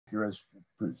speaker has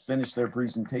finished their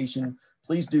presentation,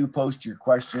 please do post your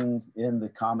questions in the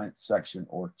comment section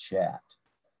or chat.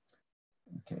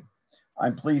 Okay,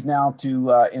 I'm pleased now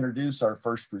to introduce our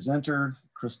first presenter,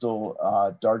 Crystal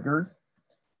Darger.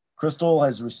 Crystal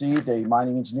has received a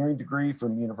mining engineering degree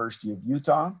from the University of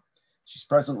Utah. She's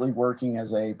presently working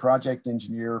as a project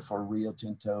engineer for Rio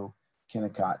Tinto,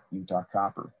 Kennecott, Utah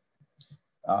Copper.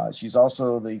 She's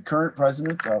also the current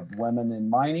president of Women in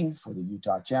Mining for the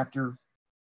Utah chapter.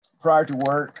 Prior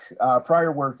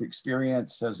work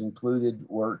experience has included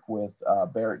work with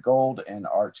Barrick Gold and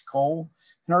Arch Coal.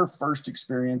 And her first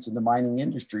experience in the mining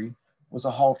industry was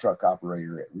a haul truck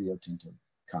operator at Rio Tinto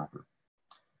Copper.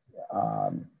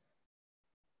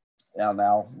 I'll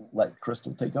now let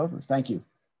Crystal take over. Thank you.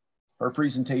 Her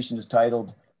presentation is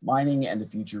titled Mining and the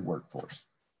Future Workforce.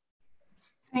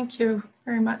 Thank you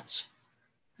very much.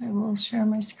 I will share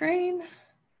my screen.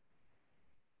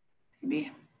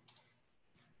 Maybe.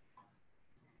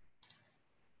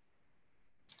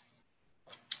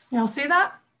 Y'all see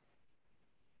that?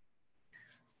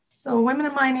 So Women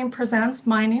in Mining presents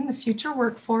Mining, the Future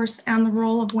Workforce and the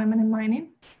Role of Women in Mining.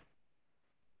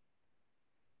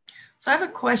 So I have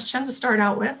a question to start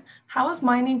out with. How has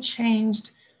mining changed?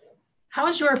 How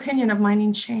has your opinion of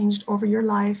mining changed over your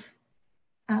life?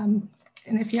 And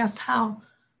if yes, how?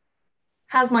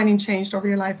 Has mining changed over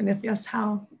your life? And if yes,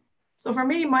 how? So for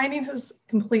me, mining has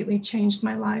completely changed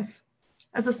my life.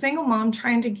 As a single mom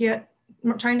trying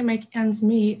to make ends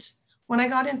meet, when I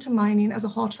got into mining as a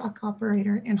haul truck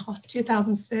operator in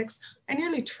 2006, I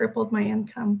nearly tripled my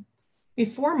income.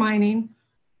 Before mining,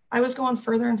 I was going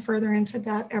further and further into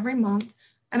debt every month,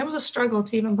 and it was a struggle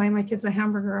to even buy my kids a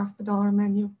hamburger off the dollar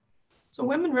menu. So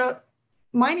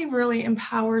mining really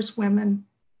empowers women,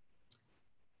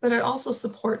 but it also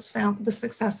supports the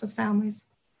success of families.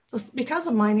 So because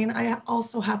of mining, I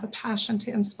also have a passion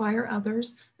to inspire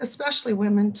others, especially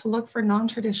women, to look for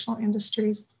non-traditional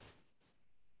industries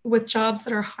with jobs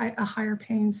that are a higher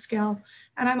paying scale.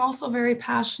 And I'm also very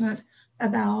passionate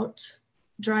about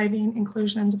driving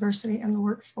inclusion and diversity in the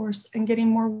workforce and getting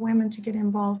more women to get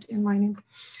involved in mining.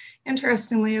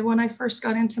 Interestingly, when I first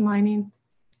got into mining,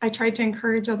 I tried to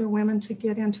encourage other women to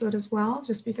get into it as well,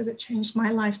 just because it changed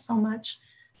my life so much.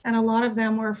 And a lot of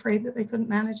them were afraid that they couldn't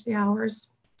manage the hours,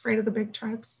 afraid of the big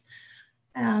trucks.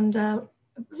 And it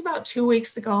was about 2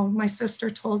 weeks ago, my sister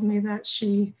told me that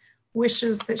she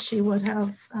wishes that she would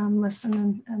have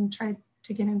listened and tried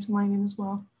to get into mining as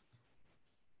well.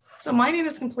 So mining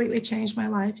has completely changed my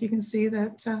life. You can see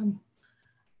that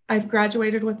I've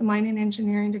graduated with a mining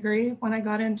engineering degree. When I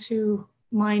got into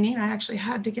mining, I actually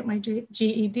had to get my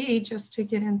GED just to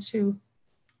get to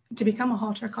become a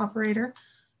haul truck operator.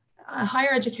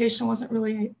 Higher education wasn't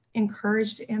really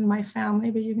encouraged in my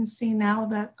family, but you can see now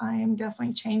that I am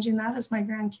definitely changing that as my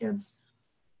grandkids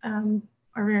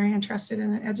are very interested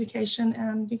in education.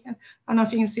 And I don't know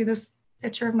if you can see this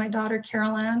picture of my daughter,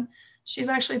 Caroline. She's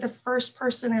actually the first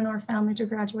person in our family to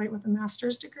graduate with a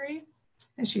master's degree.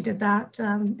 And she did that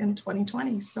in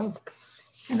 2020. So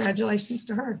congratulations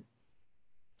to her.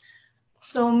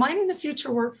 So mining the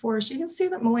future workforce, you can see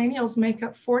that millennials make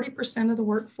up 40% of the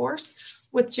workforce,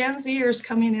 with Gen Zers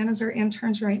coming in as our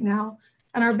interns right now.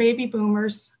 And our baby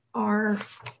boomers are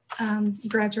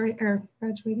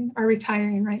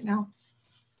retiring right now.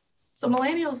 So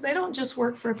millennials, they don't just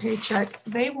work for a paycheck,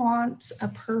 they want a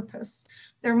purpose.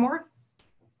 They're more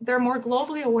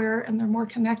globally aware and they're more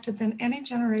connected than any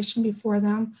generation before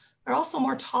them. They're also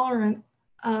more tolerant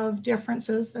of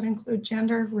differences that include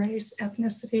gender, race,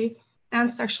 ethnicity, and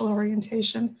sexual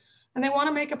orientation. And they want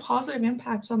to make a positive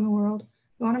impact on the world.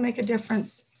 They want to make a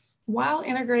difference while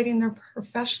integrating their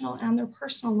professional and their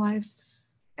personal lives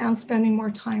and spending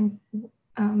more time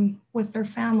with their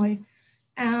family.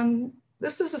 And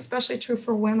this is especially true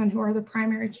for women who are the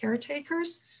primary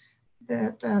caretakers,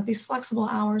 that these flexible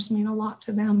hours mean a lot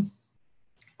to them.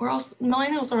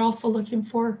 Millennials are also looking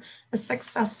for a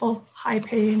successful,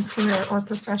 high-paying career or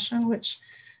profession, which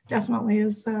definitely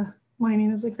is,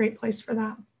 mining is a great place for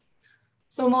that.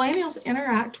 So millennials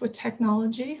interact with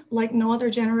technology like no other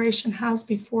generation has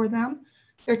before them.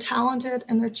 They're talented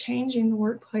and they're changing the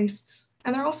workplace,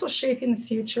 and they're also shaping the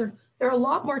future. They're a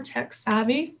lot more tech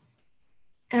savvy,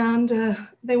 and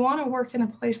they want to work in a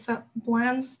place that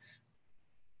blends,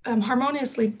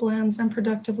 harmoniously blends and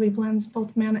productively blends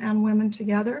both men and women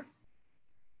together,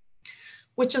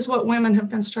 which is what women have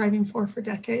been striving for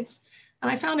decades. And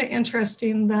I found it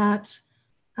interesting that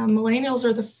millennials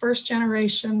are the first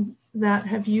generation that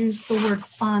have used the word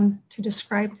fun to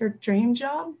describe their dream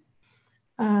job.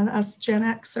 Us Gen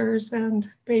Xers and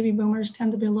baby boomers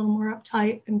tend to be a little more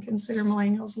uptight and consider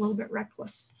millennials a little bit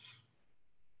reckless.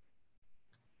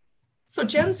 So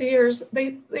Gen Zers,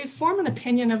 they form an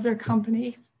opinion of their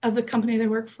company, of the company they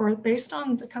work for, based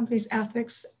on the company's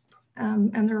ethics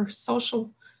and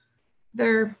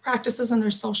their practices and their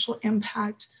social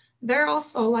impact. They're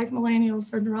also, like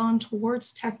millennials, they're drawn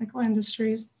towards technical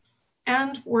industries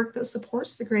and work that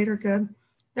supports the greater good.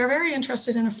 They're very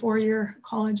interested in a 4-year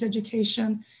college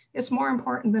education. It's more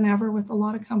important than ever, with a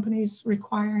lot of companies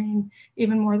requiring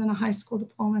even more than a high school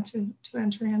diploma to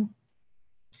enter in.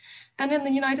 And in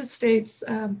the United States,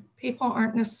 people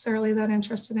aren't necessarily that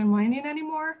interested in mining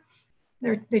anymore.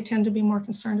 They tend to be more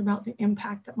concerned about the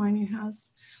impact that mining has.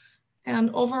 And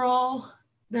overall,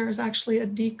 there is actually a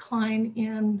decline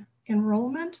in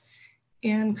enrollment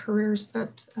in careers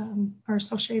that are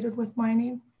associated with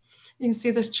mining. You can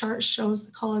see this chart shows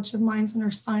the College of Mines and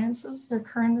Earth Sciences, their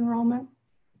current enrollment,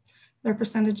 their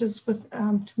percentages with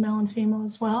to male and female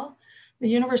as well. The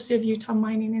University of Utah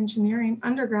Mining Engineering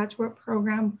undergraduate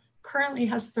program currently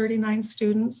has 39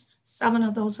 students. 7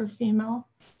 of those are female,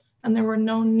 and there were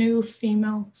no new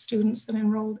female students that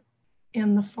enrolled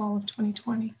in the fall of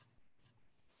 2020.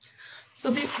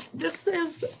 So this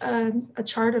is a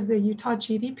chart of the Utah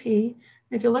GDP.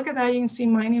 If you look at that, you can see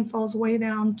mining falls way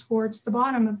down towards the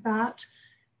bottom of that.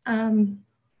 And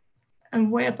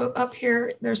way up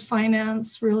here, there's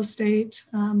finance, real estate,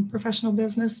 professional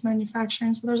business,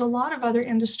 manufacturing. So there's a lot of other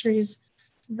industries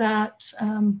that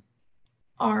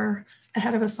are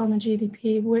ahead of us on the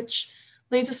GDP, which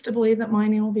leads us to believe that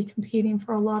mining will be competing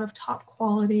for a lot of top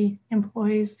quality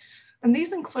employees. And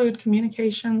these include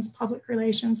communications, public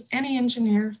relations, any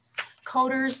engineer,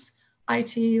 coders,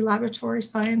 IT, laboratory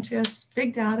scientists,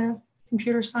 big data,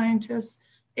 computer scientists,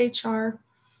 HR.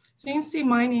 So you can see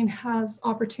mining has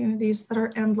opportunities that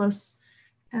are endless,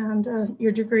 and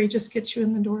your degree just gets you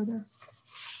in the door there.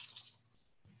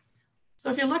 So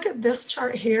if you look at this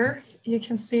chart here, you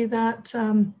can see that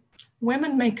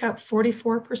women make up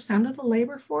 44% of the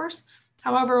labor force.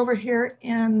 However, over here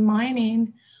in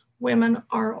mining, women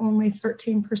are only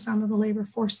 13% of the labor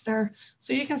force there.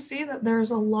 So you can see that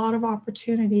there's a lot of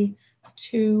opportunity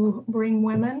to bring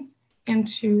women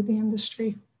into the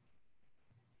industry.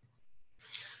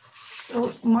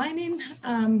 So mining,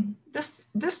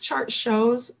 this chart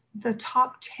shows the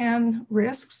top 10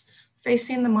 risks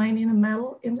facing the mining and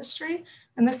metal industry.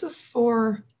 And this is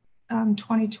for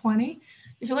 2020.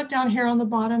 If you look down here on the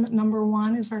bottom, number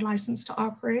 1 is our license to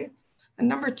operate. And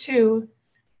number 2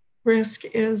 risk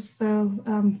is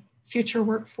the future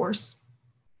workforce.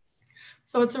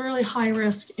 So it's a really high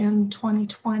risk in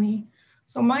 2020.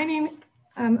 So mining,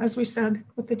 as we said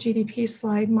with the GDP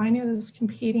slide, mining is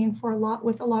competing for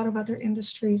with a lot of other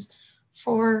industries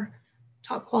for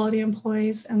top quality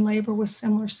employees and labor with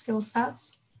similar skill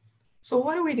sets. So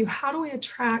what do we do? How do we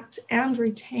attract and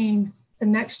retain the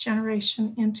next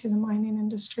generation into the mining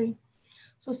industry?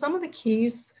 So some of the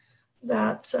keys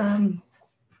that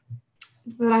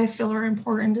I feel are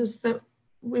important is that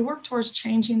we work towards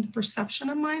changing the perception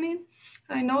of mining.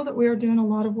 And I know that we are doing a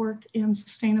lot of work in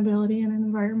sustainability and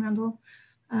environmental.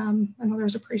 I know there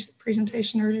was a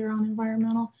presentation earlier on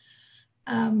environmental,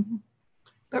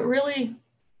 but really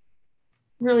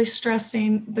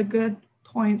stressing the good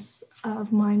points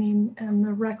of mining and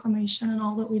the reclamation and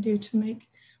all that we do to make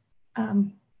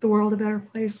the world a better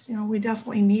place. You know, we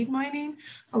definitely need mining.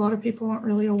 A lot of people aren't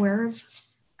really aware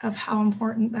of how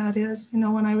important that is. You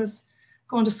know, when I was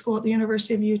going to school at the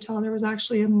University of Utah, there was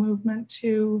actually a movement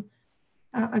to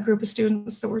a group of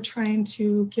students that were trying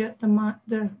to get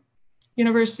the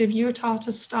University of Utah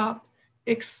to stop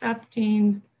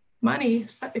accepting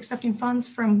funds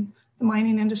from the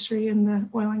mining industry and the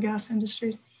oil and gas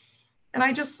industries. And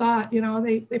I just thought, you know,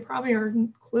 they probably are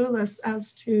clueless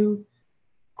as to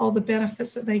all the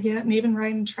benefits that they get, and even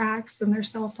riding tracks and their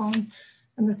cell phone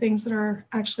and the things that are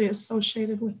actually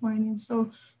associated with mining.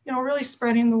 So, you know, really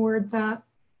spreading the word that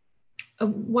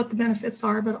of what the benefits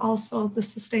are, but also the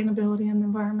sustainability and the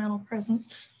environmental presence,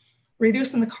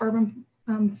 reducing the carbon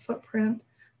footprint,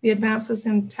 the advances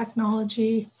in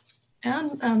technology,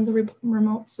 and the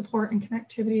remote support and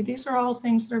connectivity. These are all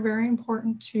things that are very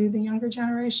important to the younger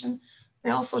generation. They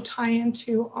also tie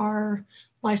into our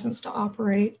license to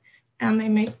operate, and they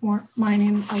make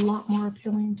mining a lot more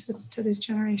appealing to this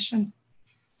generation.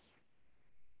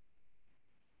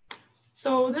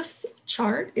 So this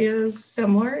chart is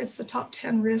similar. It's the top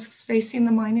 10 risks facing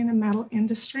the mining and metal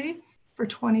industry for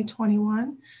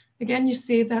 2021. Again, you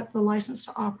see that the license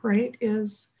to operate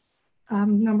is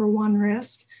number 1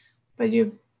 risk, but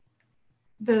the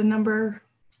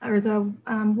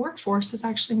workforce has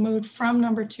actually moved from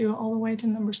number 2 all the way to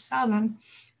number 7.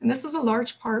 And this is a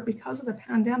large part because of the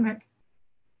pandemic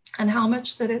and how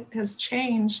much that it has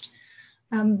changed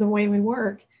the way we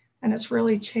work. And it's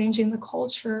really changing the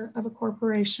culture of a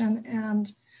corporation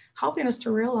and helping us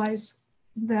to realize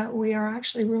that we are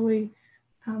actually really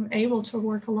able to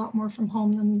work a lot more from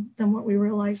home than what we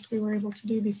realized we were able to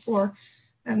do before.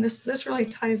 And this really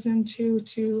ties into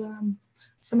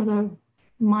some of the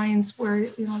mines where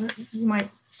you might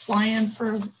fly in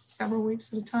for several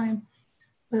weeks at a time.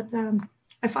 But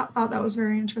I thought that was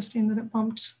very interesting that it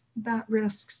bumped that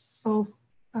risk so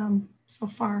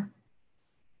far.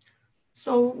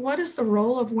 So what is the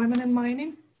role of women in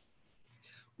mining?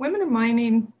 Women in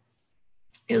Mining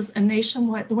is a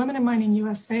nationwide, the Women in Mining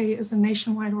USA is a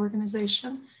nationwide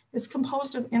organization. It's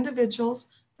composed of individuals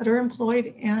that are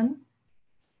employed in,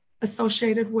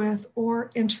 associated with,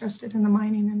 or interested in the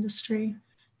mining industry.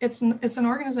 It's an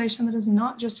organization that is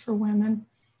not just for women.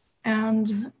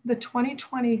 And the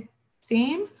 2020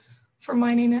 theme for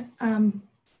mining,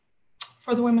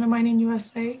 for the Women in Mining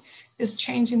USA is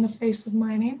changing the face of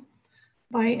mining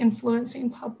by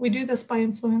influencing, we do this by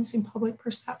influencing public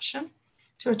perception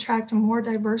to attract a more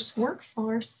diverse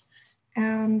workforce,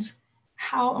 and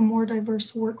how a more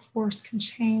diverse workforce can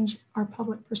change our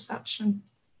public perception.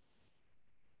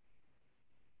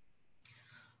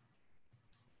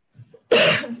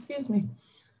 Excuse me.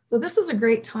 So this is a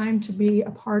great time to be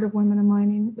a part of Women in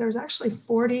Mining. There's actually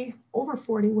over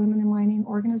 40 Women in Mining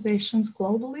organizations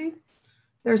globally.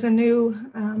 There's a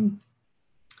new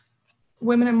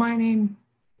Women in Mining,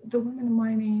 the Women in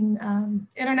Mining,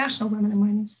 International Women in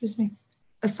Mining, excuse me,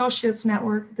 Associates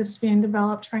Network that's being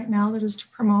developed right now that is to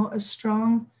promote a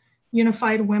strong,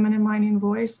 unified women in mining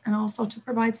voice, and also to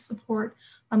provide support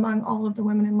among all of the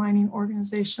women in mining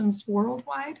organizations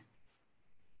worldwide.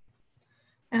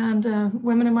 And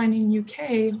Women in Mining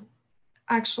UK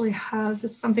actually has,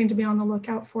 it's something to be on the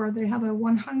lookout for. They have a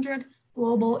 100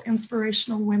 global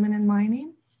inspirational women in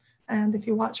mining. And if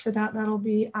you watch for that, that'll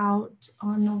be out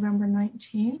on November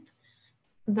 19th.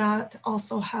 That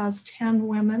also has 10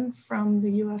 women from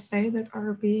the USA that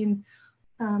are being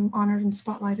honored and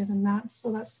spotlighted in that.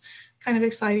 So that's kind of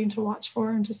exciting to watch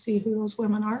for and to see who those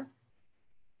women are.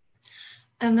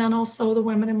 And then also the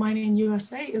Women in Mining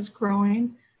USA is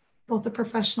growing, both the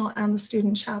professional and the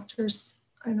student chapters.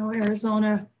 I know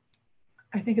Arizona,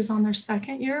 I think, is on their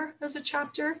second year as a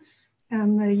chapter,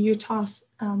 and the Utah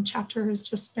chapter has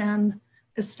just been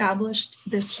established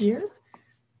this year.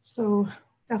 So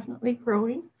definitely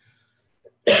growing.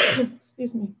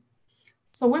 Excuse me.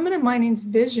 So Women in Mining's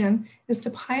vision is to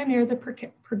pioneer the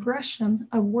progression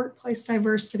of workplace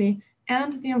diversity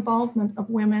and the involvement of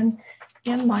women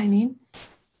in mining.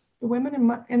 The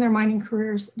women in their mining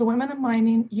careers. The Women in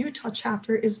Mining Utah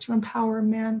chapter is to empower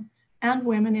men and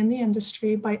women in the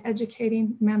industry by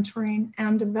educating, mentoring,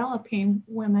 and developing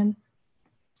women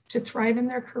to thrive in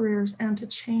their careers and to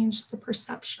change the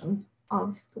perception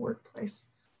of the workplace.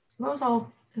 So those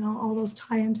all those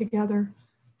tie in together.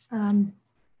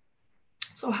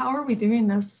 So how are we doing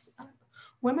this?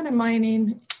 Women in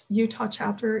Mining Utah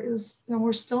chapter is,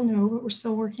 we're still new, but we're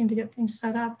still working to get things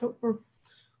set up, but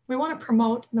we want to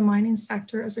promote the mining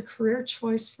sector as a career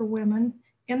choice for women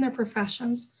in their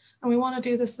professions. And we want to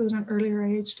do this at an earlier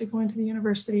age, to go into the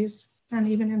universities and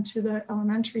even into the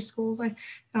elementary schools.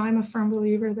 I'm a firm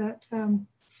believer that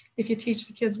if you teach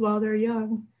the kids while they're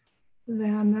young,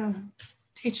 then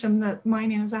teach them that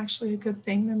mining is actually a good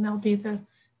thing, then they'll be the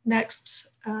next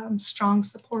strong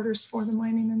supporters for the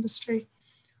mining industry.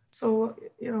 So,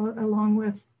 along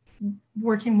with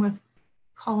working with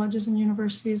colleges and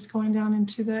universities, going down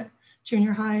into the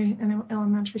junior high and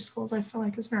elementary schools, I feel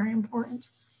like is very important.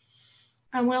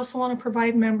 And we also want to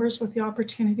provide members with the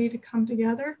opportunity to come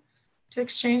together, to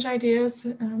exchange ideas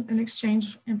and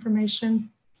exchange information,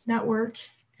 network,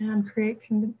 and create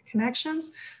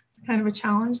connections. It's kind of a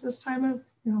challenge this time of,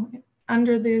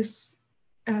 under this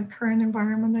current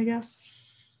environment, I guess.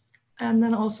 And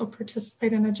then also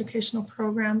participate in educational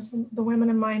programs. And the Women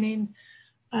in Mining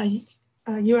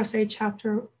USA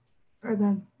chapter, or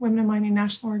the Women in Mining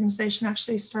National Organization,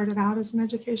 actually started out as an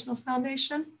educational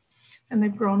foundation, and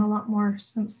they've grown a lot more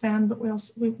since then. But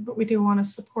we do want to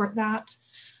support that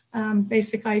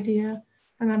basic idea.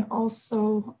 And then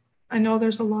also, I know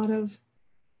there's a lot of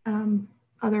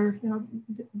other,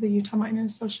 the Utah Mining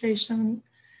Association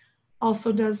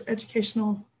also does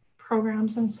educational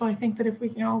programs. And so I think that if we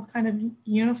can all kind of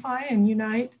unify and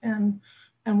unite and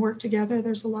work together,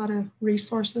 there's a lot of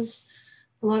resources,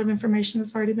 a lot of information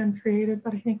that's already been created,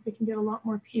 but I think we can get a lot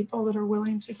more people that are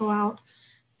willing to go out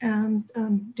and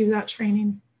do that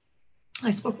training.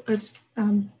 I've spoken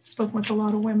with a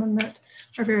lot of women that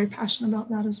are very passionate about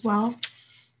that as well.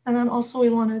 And then also we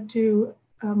want to do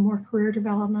more career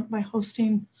development by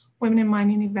hosting Women in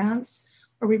Mining events,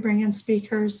 where we bring in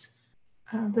speakers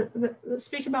that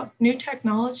speak about new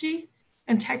technology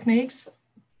and techniques,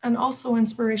 and also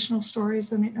inspirational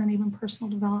stories and even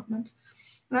personal development.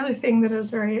 Another thing that is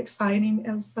very exciting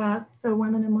is that the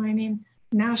Women in Mining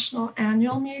National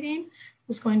Annual Meeting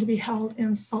is going to be held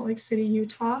in Salt Lake City,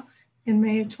 Utah in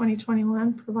May of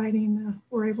 2021, providing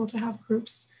we're able to have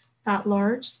groups that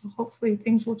large. So hopefully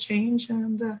things will change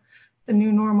and the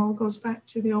new normal goes back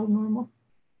to the old normal.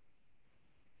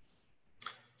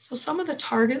 So some of the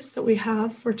targets that we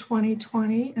have for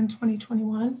 2020 and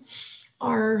 2021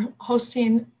 are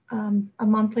hosting a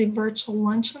monthly virtual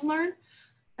lunch and learn.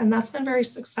 And that's been very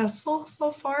successful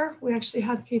so far. We actually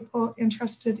had people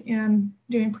interested in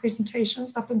doing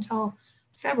presentations up until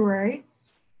February.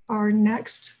 Our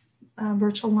next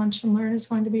virtual lunch and learn is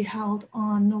going to be held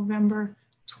on November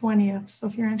 20th. So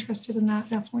if you're interested in that,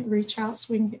 definitely reach out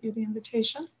so we can get you the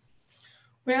invitation.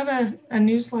 We have a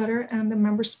newsletter and a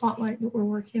member spotlight that we're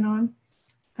working on.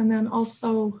 And then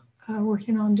also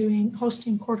working on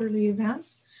hosting quarterly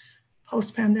events,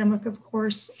 post-pandemic, of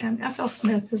course. And FL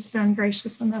Smith has been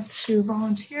gracious enough to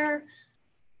volunteer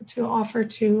to offer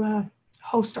to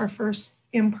host our first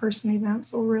in-person event.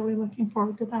 So we're really looking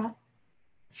forward to that.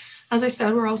 As I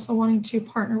said, we're also wanting to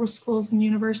partner with schools and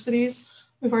universities.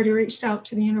 We've already reached out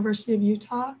to the University of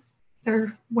Utah,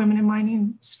 their Women in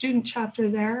Mining student chapter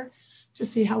there, to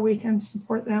see how we can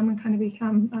support them and kind of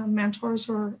become mentors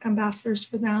or ambassadors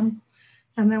for them.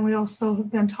 And then we also have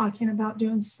been talking about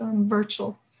doing some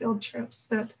virtual field trips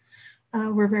that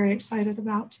we're very excited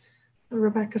about.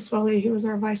 Rebecca Swelley, who was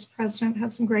our vice president,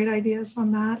 had some great ideas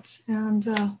on that. And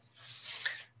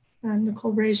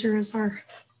Nicole Brazier is our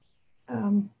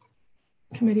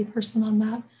committee person on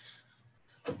that.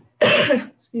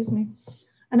 Excuse me.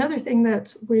 Another thing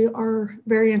that we are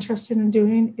very interested in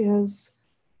doing is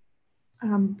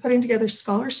putting together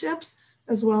scholarships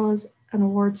as well as an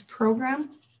awards program.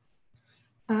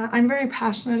 I'm very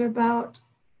passionate about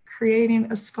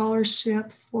creating a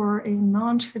scholarship for a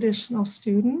non-traditional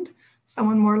student,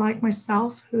 someone more like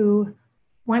myself who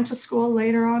went to school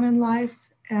later on in life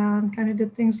and kind of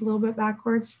did things a little bit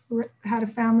backwards, had a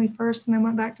family first and then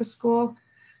went back to school,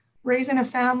 raising a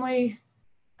family,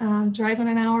 driving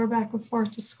an hour back and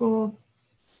forth to school,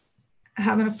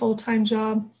 having a full-time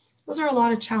job. Those are a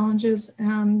lot of challenges,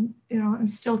 and and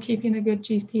still keeping a good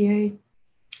GPA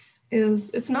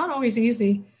it's not always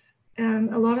easy.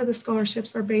 And a lot of the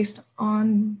scholarships are based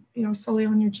on, solely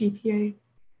on your GPA.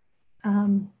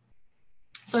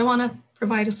 So I want to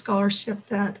provide a scholarship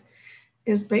that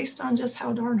is based on just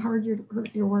how darn hard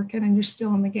you're working and you're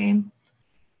still in the game.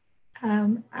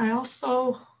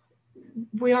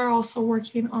 We are also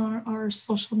working on our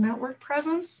social network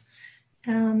presence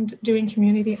and doing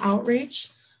community outreach.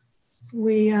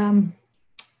 We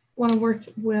want to work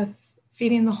with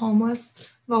feeding the homeless.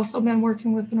 We've also been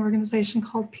working with an organization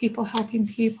called People Helping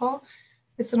People.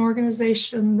 It's an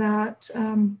organization that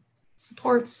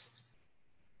supports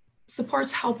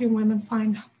helping women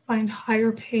find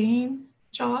higher paying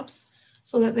jobs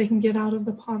so that they can get out of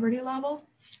the poverty level.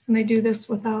 And they do this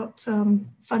without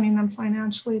funding them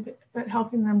financially, but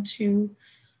helping them to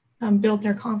build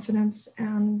their confidence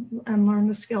and learn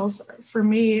the skills. For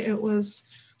me, it was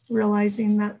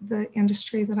realizing that the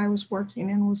industry that I was working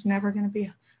in was never going to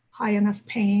be high enough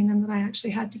paying, and that I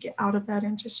actually had to get out of that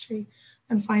industry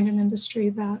and find an industry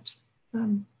that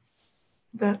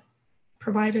that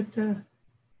provided the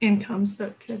incomes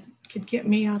that could get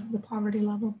me out of the poverty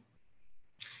level.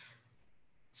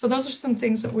 So those are some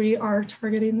things that we are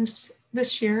targeting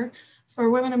this year. So our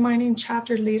Women in Mining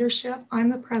chapter leadership, I'm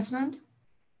the president,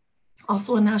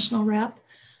 also a national rep.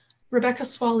 Rebecca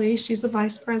Swally, she's the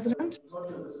vice president.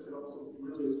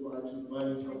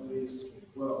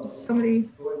 Somebody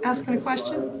asking a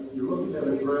question? You're looking at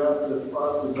a graph that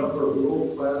plots the number of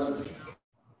world-class.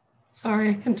 Sorry,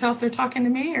 I couldn't tell if they're talking to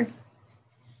me or.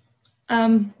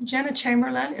 Jenna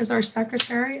Chamberlain is our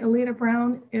secretary. Alita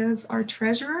Brown is our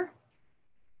treasurer.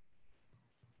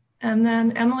 And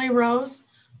then Emily Rose,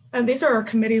 and these are our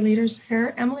committee leaders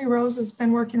here. Emily Rose has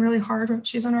been working really hard.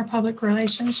 She's on our public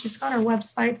relations. She's got our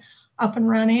website up and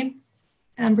running.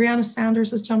 And Brianna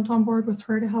Sanders has jumped on board with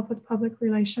her to help with public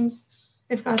relations.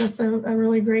 They've got us a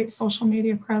really great social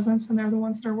media presence, and they're the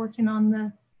ones that are working on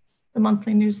the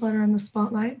monthly newsletter and the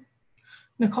spotlight.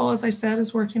 Nicole, as I said,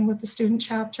 is working with the student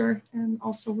chapter and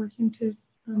also working to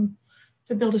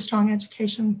build a strong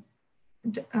education,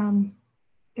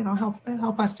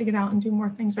 help us to get out and do more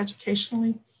things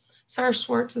educationally. Sarah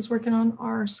Schwartz is working on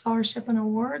our scholarship and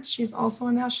awards. She's also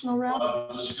a national rep.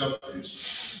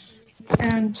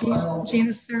 and Gina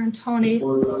Sarantoni.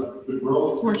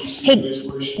 Hey,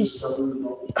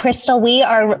 Crystal, we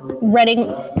are running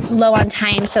low on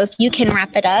time, so if you can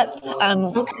wrap it up.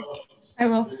 Okay, I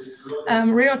will.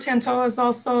 Rio Tinto is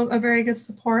also a very good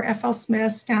support, FL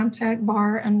Smith, Stantec,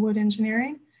 Bar, and Wood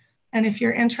Engineering. And if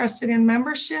you're interested in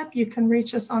membership, you can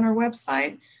reach us on our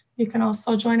website. You can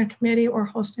also join a committee or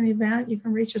host an event. You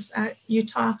can reach us at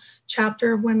Utah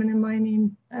chapter of Women in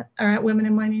Mining, or at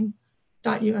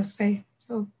womeninmining.usa.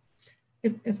 So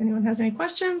if anyone has any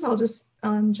questions, I'll just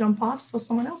jump off so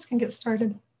someone else can get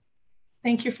started.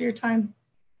 Thank you for your time.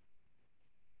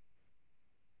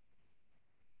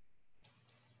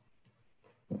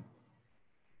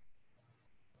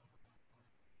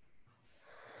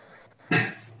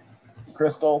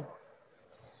 Crystal.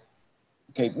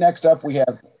 Okay, next up we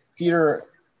have Peter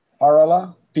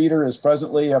Haarala. Peter is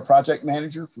presently a project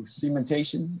manager for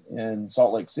Cementation in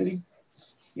Salt Lake City.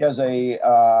 He is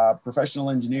a professional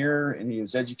engineer, and he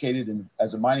was educated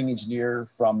as a mining engineer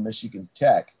from Michigan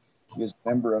Tech. He is a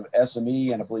member of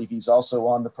SME, and I believe he's also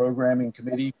on the programming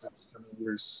committee for this coming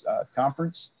year's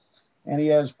conference. And he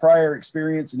has prior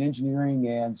experience in engineering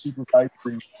and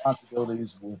supervisory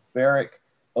responsibilities with Barrick,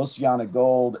 Oceana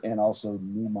Gold, and also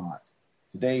Newmont.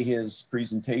 Today, his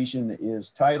presentation is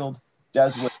titled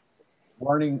Deswik,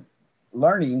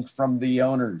 Learning from the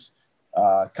Owners,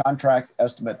 Contract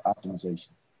Estimate Optimization.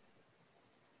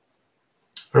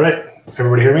 All right,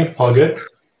 everybody hear me? All good?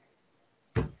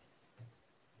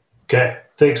 Okay,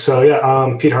 thanks. So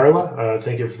yeah, Pete Haarala,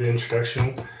 thank you for the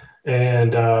introduction.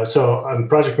 And so I'm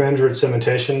project manager at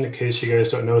Cementation. In case you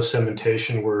guys don't know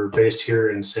Cementation, we're based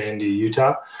here in Sandy,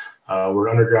 Utah. We're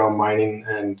an underground mining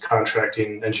and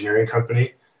contracting engineering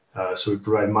company. So we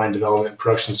provide mine development and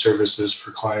production services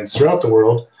for clients throughout the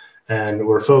world. And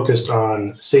we're focused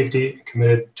on safety,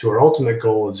 committed to our ultimate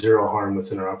goal of zero harm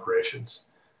within our operations.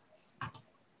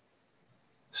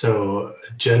 So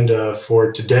agenda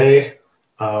for today,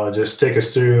 just take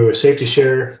us through a safety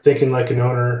share, thinking like an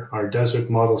owner, our Deswik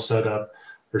model setup,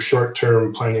 our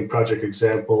short-term planning project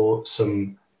example,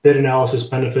 some bid analysis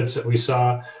benefits that we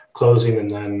saw, closing, and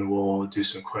then we'll do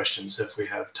some questions if we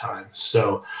have time.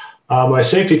 So my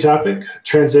safety topic,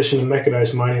 transition to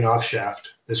mechanized mining off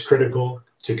shaft, is critical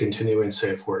to continuing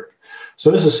safe work.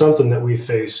 So this is something that we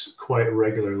face quite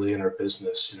regularly in our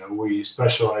business. You know, we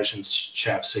specialize in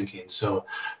shaft sinking. So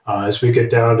as we get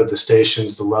down to the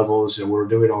stations, the levels, you know, we're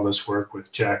doing all this work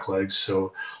with jack legs.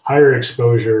 So higher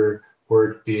exposure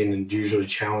work being in usually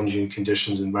challenging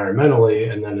conditions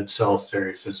environmentally, and then itself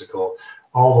very physical,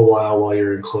 all the while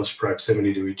you're in close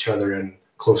proximity to each other and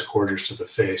close quarters to the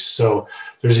face. So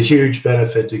there's a huge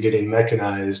benefit to getting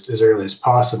mechanized as early as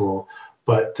possible,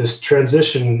 but this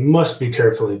transition must be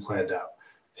carefully planned out.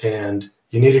 And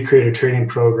you need to create a training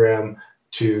program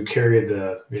to carry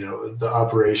the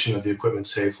operation of the equipment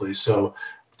safely. So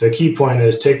the key point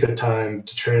is take the time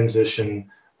to transition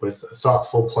with a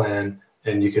thoughtful plan,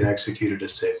 and you can execute it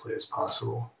as safely as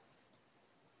possible.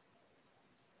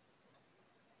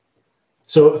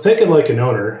 So thinking like an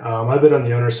owner, I've been on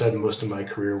the owner side most of my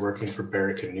career working for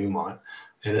Barrick and Newmont.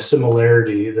 And a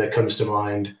similarity that comes to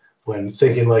mind when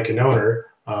thinking like an owner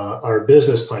are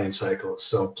business planning cycles.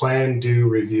 So plan, do,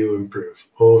 review, improve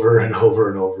over and over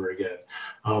and over again.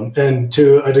 And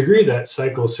to a degree, that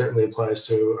cycle certainly applies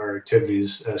to our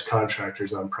activities as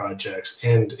contractors on projects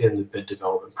and in the bid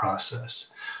development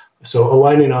process. So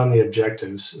aligning on the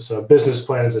objectives. So business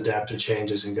plans adapt to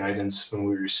changes and guidance when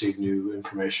we receive new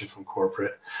information from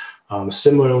corporate.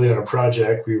 Similarly, on a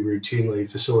project, we routinely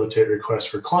facilitate requests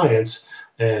for clients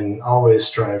and always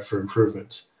strive for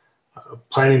improvements.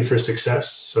 Planning for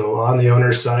success. So on the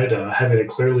owner's side, having a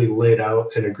clearly laid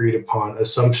out and agreed upon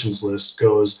assumptions list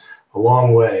goes a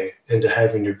long way into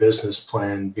having your business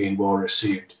plan being well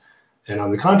received. And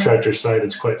on the contractor side,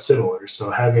 it's quite similar.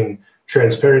 So having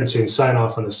transparency and sign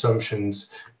off on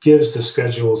assumptions gives the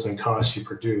schedules and costs you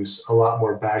produce a lot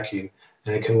more backing,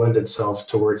 and it can lend itself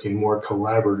to working more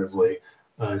collaboratively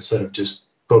instead of just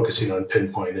focusing on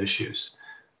pinpoint issues.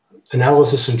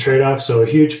 Analysis and trade-offs. So a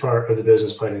huge part of the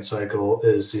business planning cycle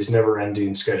is these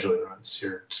never-ending scheduling runs.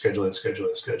 You're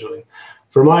scheduling.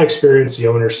 From my experience, the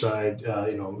owner side,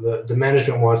 the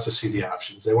management wants to see the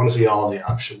options. They want to see all the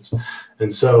options.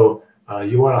 And so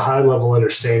you want a high-level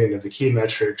understanding of the key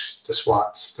metrics, the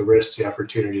SWOTs, the risks, the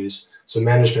opportunities. So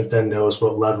management then knows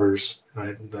what levers,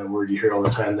 right, the word you hear all the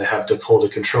time, they have to pull to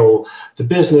control the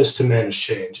business to manage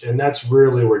change. And that's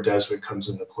really where Deswik comes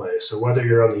into play. So whether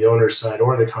you're on the owner side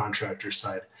or the contractor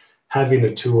side, having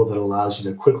a tool that allows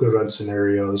you to quickly run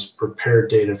scenarios, prepare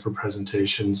data for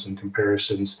presentations and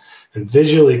comparisons, and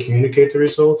visually communicate the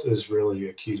results is really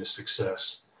a key to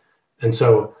success. And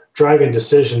so driving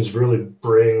decisions really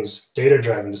brings,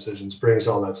 data-driven decisions brings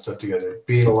all that stuff together,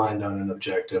 being aligned on an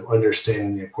objective,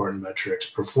 understanding the important metrics,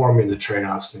 performing the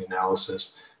trade-offs and the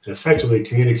analysis, and effectively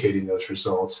communicating those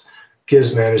results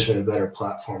gives management a better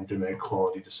platform to make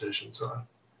quality decisions on.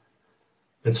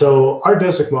 And so our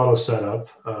Deswik model is set up,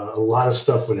 a lot of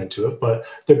stuff went into it, but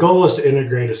the goal is to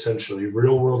integrate essentially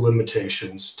real-world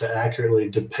limitations to accurately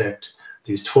depict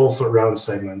these 12-foot round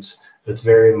segments with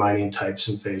varying mining types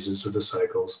and phases of the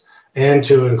cycles, and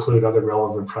to include other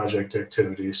relevant project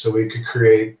activities so we could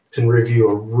create and review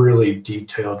a really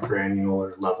detailed,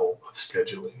 granular level of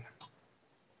scheduling.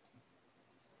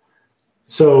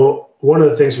 So one of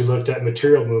the things we looked at,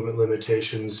 material movement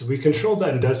limitations, we controlled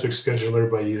that in Deswik Scheduler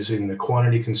by using the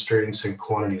quantity constraints and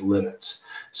quantity limits.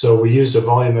 So we used a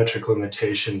volumetric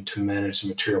limitation to manage the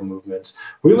material movements.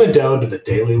 We went down to the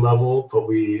daily level, but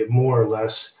we more or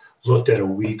less looked at a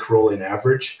week rolling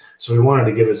average. So we wanted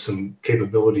to give it some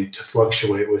capability to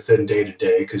fluctuate within day to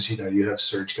day, because you have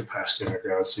surge capacity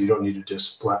underground, so you don't need to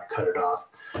just flat cut it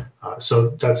off. So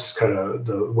that's kind of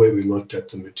the way we looked at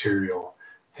the material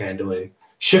handling.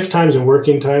 Shift times and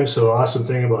working times. So awesome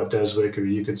thing about Deswik, or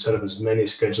you can set up as many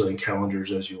scheduling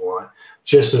calendars as you want.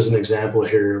 Just as an example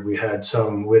here, we had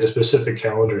a specific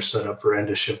calendar set up for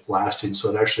end of shift blasting. So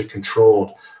it actually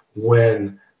controlled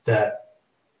when that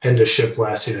end of shift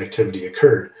blasting activity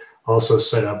occurred. Also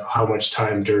set up how much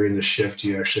time during the shift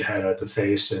you actually had at the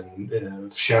face,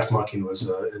 and shaft mucking was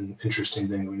an interesting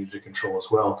thing we needed to control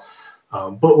as well.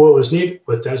 But what was neat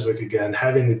with Deswik, again,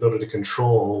 having the ability to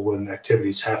control when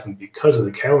activities happen because of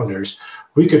the calendars,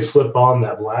 we could flip on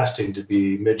that blasting to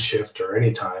be mid-shift or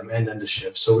anytime and end of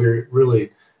shift. So we were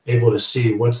really able to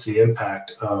see what's the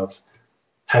impact of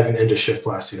having end of shift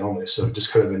blasting only. So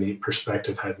just kind of a neat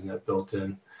perspective having that built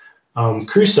in.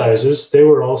 Crew sizes, they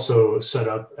were also set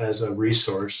up as a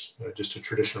resource, just a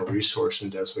traditional resource in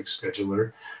Deswik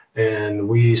Scheduler. And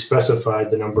we specified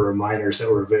the number of miners that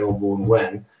were available and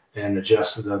when, and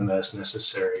adjusted them as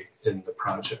necessary in the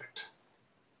project.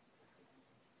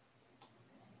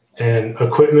 And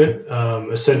equipment,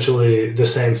 essentially the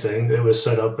same thing. It was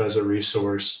set up as a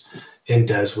resource in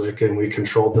Deswik, and we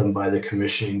controlled them by the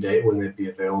commissioning date when they'd be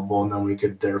available, and then we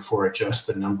could therefore adjust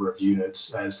the number of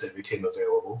units as they became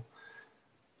available.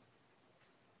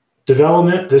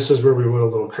 Development, this is where we went a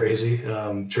little crazy.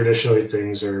 Traditionally,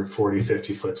 things are 40,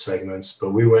 50-foot segments,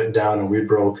 but we went down and we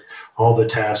broke all the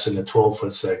tasks into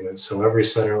 12-foot segments. So every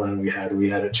center line we had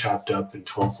it chopped up in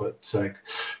 12-foot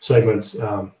segments.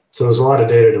 So there's a lot of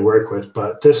data to work with,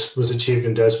 but this was achieved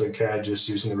in Deswik CAD just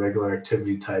using the regular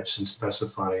activity types and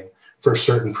specifying for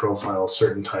certain profiles,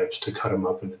 certain types to cut them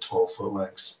up into 12-foot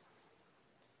lengths.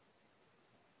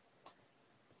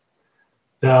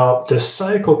 Now, the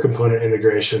cycle component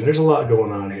integration, there's a lot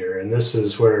going on here, and this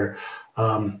is where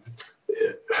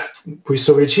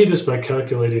we achieved this by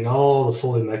calculating all the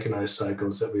fully mechanized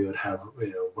cycles that we would have,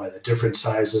 by the different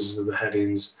sizes of the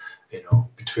headings,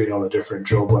 between all the different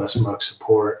drill, blast, muck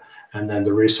support, and then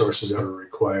the resources that were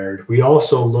required. We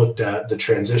also looked at the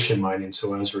transition mining,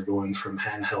 so as we're going from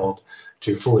handheld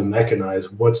to fully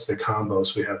mechanized, what's the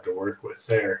combos we have to work with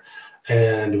there?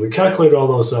 And we calculated all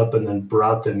those up and then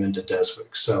brought them into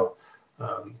Deswik. So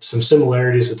some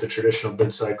similarities with the traditional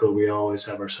bid cycle, we always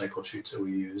have our cycle sheets that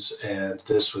we use. And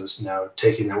this was now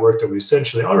taking that work that we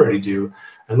essentially already do,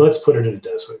 and let's put it into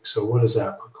Deswik. So what does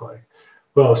that look like?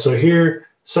 Well, so here,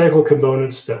 cycle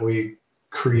components that we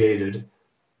created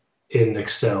in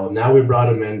Excel. Now we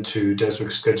brought them into Deswik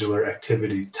Scheduler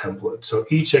activity template. So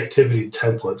each activity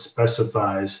template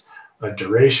specifies a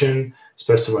duration,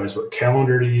 specifies what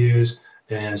calendar to use,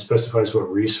 and specifies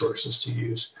what resources to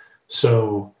use.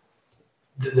 So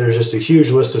there's just a huge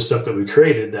list of stuff that we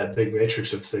created, that big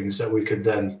matrix of things that we could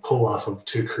then pull off of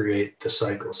to create the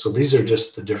cycle. So these are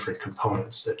just the different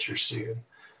components that you're seeing.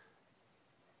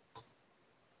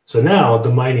 So now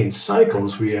the mining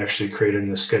cycles we actually created in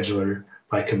the scheduler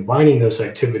by combining those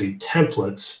activity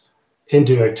templates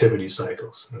into activity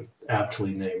cycles,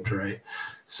 aptly named, right?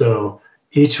 So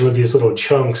each of these little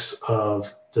chunks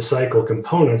of the cycle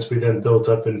components, we then built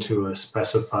up into a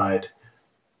specified,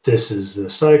 this is the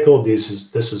cycle, this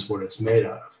is what it's made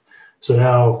out of. So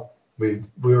now we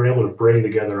were able to bring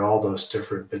together all those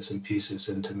different bits and pieces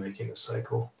into making a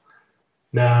cycle.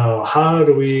 Now, how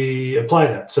do we apply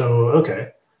that? So,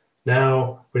 okay,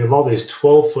 now we have all these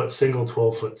 12-foot, single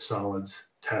 12-foot solids,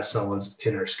 task solids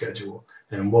in our schedule.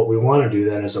 And what we want to do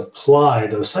then is apply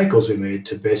those cycles we made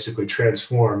to basically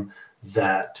transform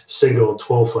that single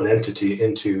 12-foot entity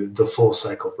into the full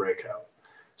cycle breakout.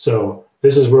 So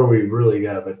this is where we really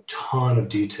have a ton of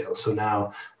detail. So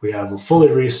now we have a fully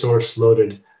resource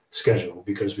loaded schedule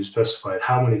because we specified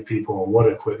how many people and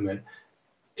what equipment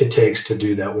it takes to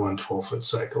do that one 12-foot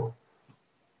cycle.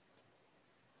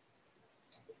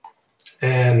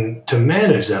 And to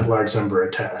manage that large number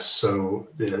of tasks, so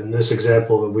in this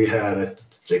example that we had, I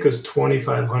think it was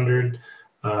 2,500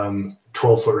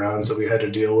 12-foot rounds that we had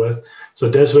to deal with. So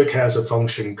Deswik has a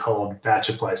function called batch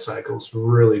apply cycles,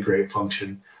 really great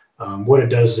function. What it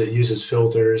does is it uses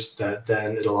filters that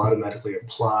then it'll automatically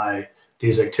apply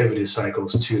these activity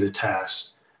cycles to the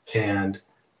tasks. And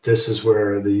this is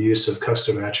where the use of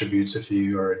custom attributes, if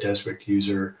you are a Deswik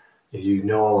user, you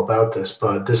know all about this,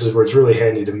 but this is where it's really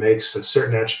handy to make a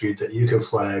certain attribute that you can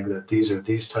flag that these are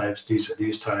these types, these are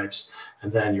these types,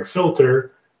 and then your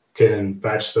filter can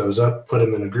batch those up, put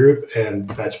them in a group, and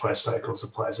batch apply cycles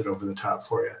applies it over the top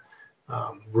for you.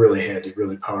 Really handy,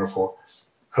 really powerful.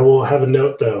 I will have a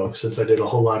note though, since I did a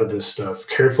whole lot of this stuff,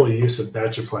 careful use of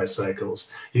batch apply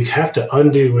cycles. You have to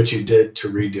undo what you did to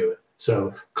redo it.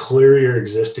 So clear your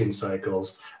existing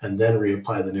cycles and then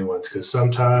reapply the new ones, because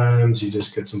sometimes you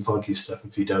just get some funky stuff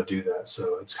if you don't do that.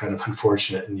 So it's kind of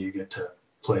unfortunate and you get to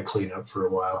play cleanup for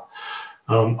a while.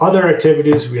 Other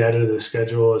activities we added to the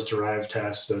schedule as derived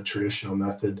tasks, the traditional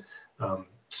method.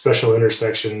 Special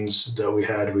intersections that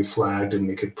we flagged, and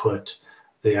we could put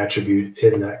the attribute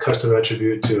in that custom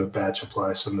attribute to batch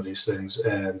apply some of these things.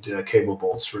 And cable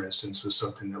bolts, for instance, was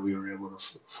something that we were able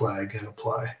to flag and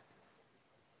apply.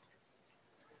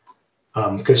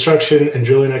 Construction and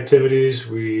drilling activities,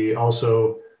 we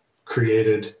also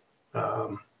created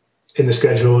in the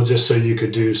schedule just so you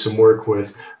could do some work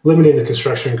with limiting the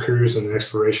construction crews and the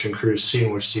exploration crews,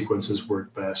 seeing which sequences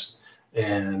work best,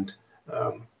 and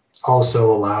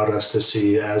also allowed us to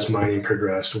see as mining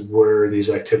progressed where these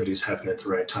activities happen at the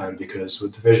right time, because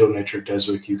with the visual nature of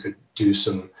Deswik, you could do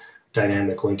some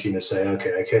dynamic linking to say,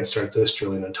 okay, I can't start this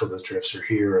drilling until the drifts are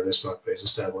here or this muck bay is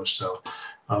established. So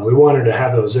we wanted to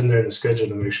have those in there in the schedule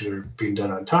to make sure they're being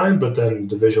done on time, but then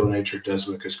the visual nature of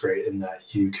Deswik is great in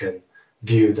that you can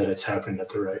view that it's happening at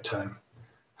the right time.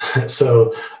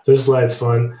 So this slide's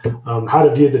fun. How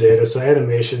to view the data. So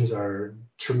animations are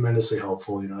tremendously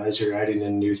helpful. You know, as you're adding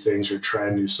in new things or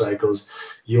trying new cycles,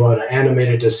 you want to animate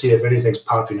it to see if anything's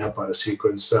popping up on a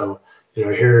sequence. So, you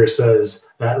know, here it says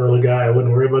that little guy, I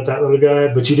wouldn't worry about that little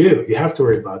guy, but you do. You have to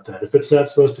worry about that. If it's not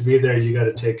supposed to be there, you got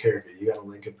to take care of it. You got to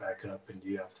link it back up, and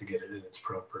you have to get it in its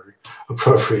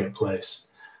appropriate place.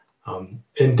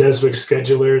 In Deswik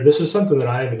Scheduler, this is something that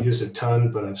I haven't used a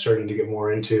ton, but I'm starting to get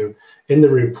more into. In the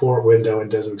report window in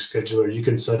Deswik Scheduler, you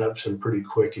can set up some pretty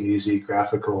quick and easy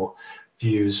graphical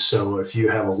views. So if you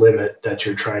have a limit that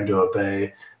you're trying to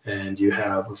obey and you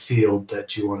have a field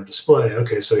that you want to display,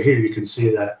 okay, so here you can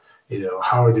see that, you know,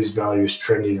 how are these values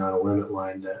trending on a limit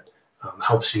line that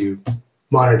helps you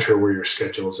monitor where your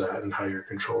schedule is at and how you're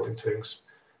controlling things.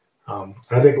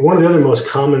 I think one of the other most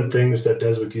common things that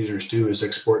Deswik users do is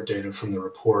export data from the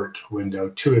report window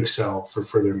to Excel for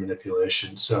further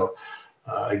manipulation. So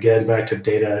again, back to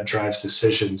data drives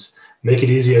decisions, make it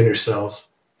easy on yourself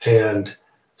and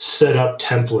set up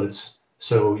templates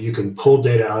so you can pull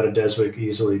data out of Deswik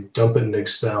easily, dump it in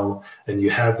Excel, and you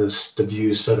have the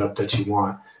views set up that you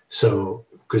want. So,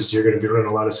 because you're going to be running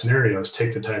a lot of scenarios,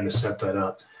 take the time to set that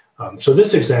up. So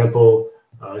this example,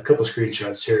 a couple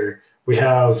screenshots here, we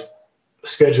have a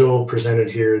schedule presented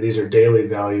here. These are daily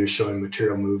values showing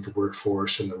material moved,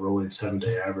 workforce, and the rolling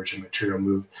 7-day average of material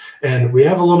moved. And we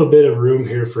have a little bit of room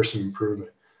here for some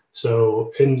improvement.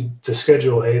 So in the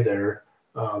schedule A there,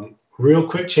 real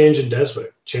quick change in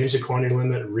Deswik, change the quantity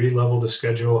limit, re-level the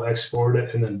schedule, export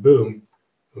it, and then boom,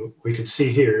 we can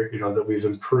see here, you know, that we've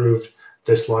improved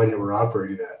this line that we're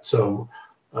operating at. So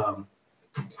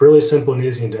really simple and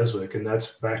easy in Deswik, and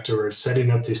that's back to where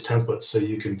setting up these templates so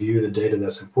you can view the data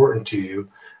that's important to you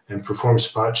and perform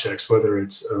spot checks, whether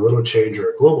it's a little change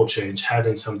or a global change,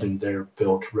 having something there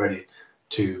built ready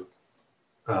to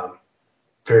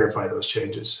verify those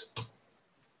changes.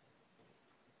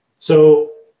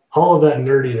 So all of that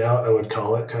nerding out, I would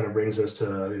call it, kind of brings us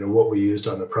to, you know, what we used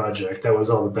on the project. That was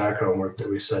all the background work that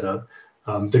we set up.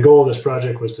 The goal of this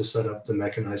project was to set up the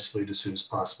mechanized fleet as soon as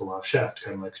possible off shaft,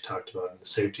 kind of like we talked about in the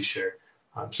safety share.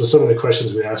 So some of the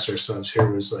questions we asked ourselves here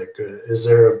was like, is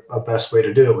there a best way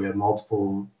to do it? We had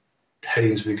multiple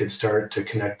headings we could start to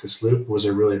connect this loop. Was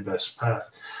there really a best path?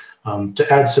 To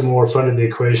add some more fun to the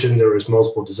equation, there was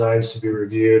multiple designs to be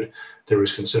reviewed. There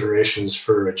was considerations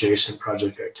for adjacent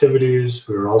project activities.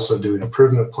 We were also doing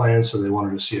improvement plans, so they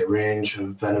wanted to see a range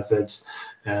of benefits.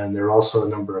 And there were also a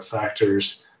number of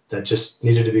factors that just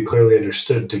needed to be clearly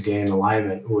understood to gain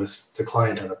alignment with the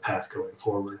client on a path going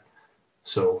forward.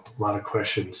 So a lot of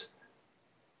questions.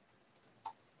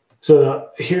 So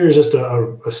here's just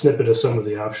a snippet of some of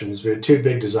the options. We had 2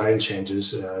 big design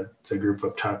changes. The group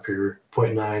up top here,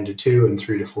 0.9 to 2 and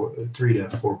 3 to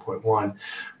 4.1.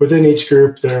 Within each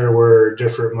group, there were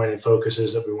different mining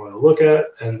focuses that we want to look at,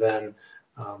 and then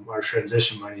our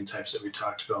transition mining types that we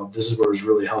talked about. This is where it was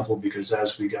really helpful, because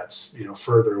as we got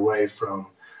further away from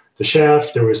the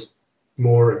shaft, there was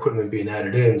more equipment being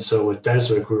added in. So with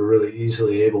Deswik, we were really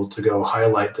easily able to go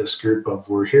highlight this group of,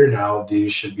 we're here now,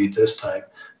 these should be this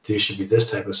type, these should be this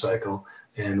type of cycle,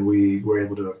 and we were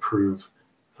able to improve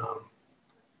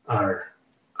our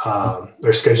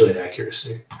scheduling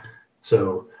accuracy.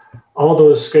 So all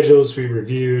those schedules we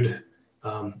reviewed,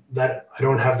 that I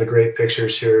don't have the great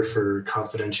pictures here for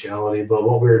confidentiality, but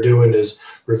what we were doing is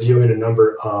reviewing a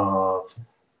number of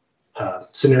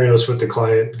scenarios with the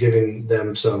client, giving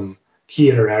them some key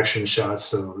interaction shots.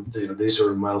 So these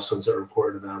are milestones that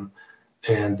report to them,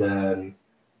 and then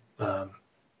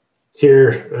here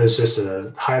is just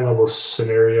a high-level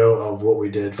scenario of what we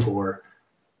did for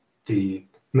the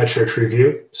metrics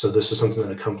review. So this is something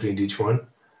that accompanied each one,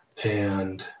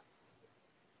 and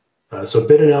so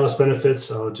bid analysis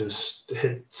benefits. I'll just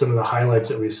hit some of the highlights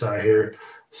that we saw here.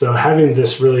 So having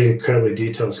this really incredibly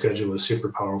detailed schedule was super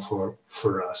powerful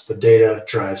for us. The data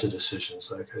drives the decisions,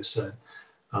 like I said.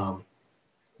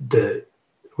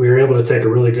 We were able to take a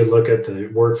really good look at the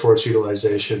workforce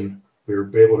utilization. We were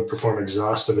able to perform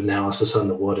exhaustive analysis on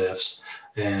the what ifs,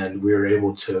 and we were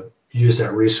able to use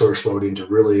that resource loading to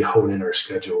really hone in our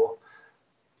schedule.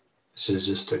 This is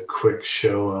just a quick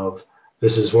show of,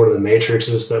 this is one of the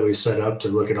matrices that we set up to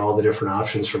look at all the different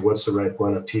options for what's the right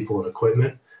blend of people and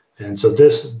equipment. And so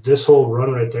this whole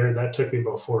run right there, that took me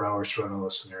about 4 hours to run all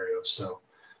those scenarios. So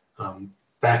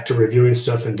back to reviewing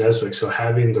stuff in Deswik. So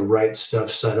having the right stuff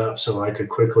set up so I could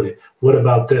quickly, what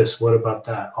about this? What about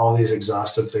that? All these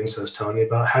exhaustive things I was telling you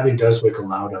about, having Deswik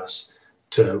allowed us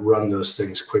to run those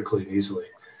things quickly and easily.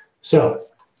 So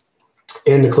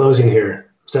in the closing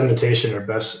here, Cementation are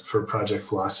best for project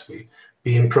philosophy,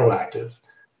 being proactive.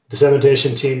 The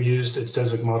Cementation team used its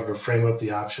Deswik model to frame up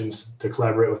the options, to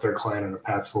collaborate with our client on a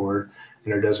path forward,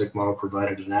 and our Deswik model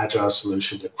provided an agile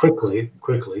solution to quickly,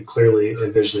 clearly,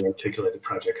 and visually articulate the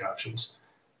project options.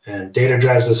 And data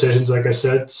drives decisions, like I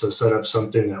said, so set up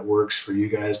something that works for you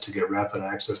guys to get rapid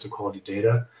access to quality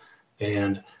data.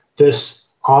 And this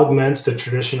augments the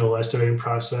traditional estimating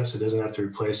process. It doesn't have to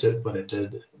replace it, but it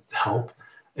did help.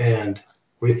 And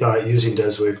we thought using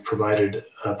Deswik provided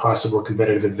a possible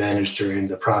competitive advantage during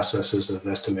the processes of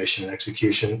estimation and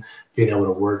execution, being able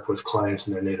to work with clients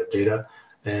in their native data.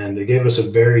 And it gave us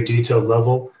a very detailed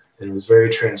level, and it was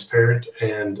very transparent.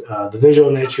 And the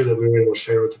visual nature that we were able to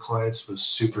share with the clients was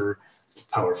super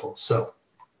powerful. So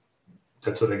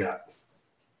that's what I got.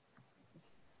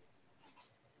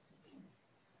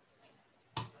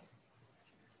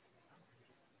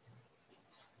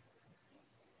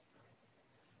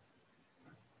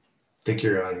 I think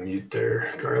you're on mute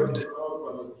there, Garland.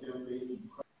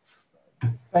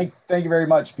 Thank you very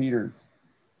much, Peter.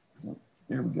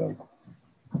 Here we go.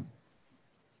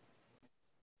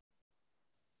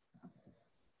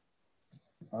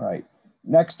 All right,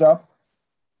 next up,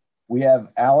 we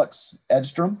have Alex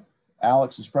Edstrom.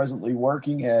 Alex is presently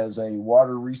working as a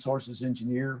water resources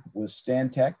engineer with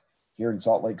Stantec here in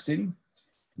Salt Lake City.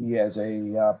 He has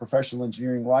a professional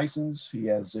engineering license. He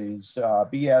has his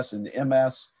BS and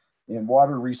MS in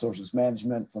water resources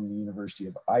management from the University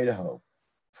of Idaho.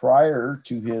 Prior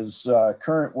to his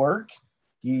current work,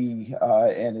 he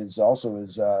and is also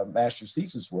his master's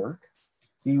thesis work,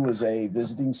 he was a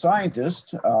visiting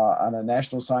scientist on a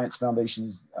National Science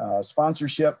Foundation's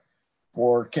sponsorship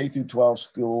for K-12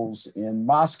 schools in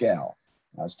Moscow.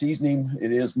 I was teasing him,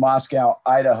 it is Moscow,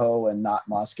 Idaho, and not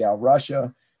Moscow,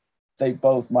 Russia. They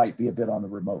both might be a bit on the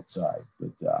remote side,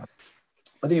 but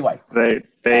anyway.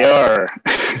 They are.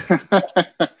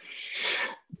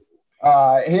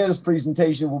 His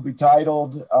presentation will be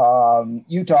titled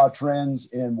Utah Trends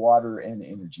in Water and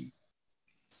Energy.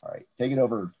 All right, take it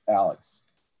over, Alex.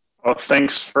 Well,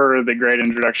 thanks for the great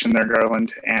introduction there,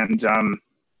 Garland. And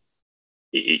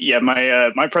yeah,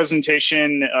 my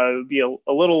presentation will be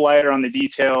a little lighter on the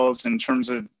details in terms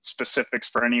of specifics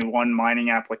for any one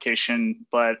mining application,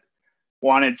 but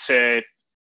wanted to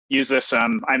use this.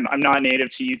 I'm not native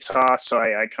to Utah, so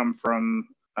I come from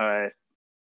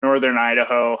northern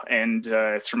Idaho, and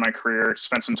through my career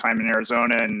spent some time in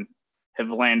Arizona and have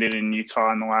landed in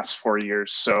Utah in the last 4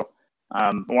 years. So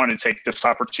I wanted to take this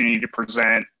opportunity to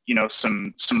present,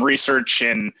 some research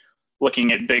and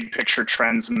looking at big picture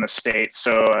trends in the state.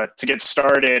 So to get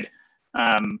started,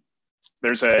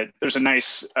 there's a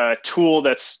nice tool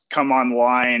that's come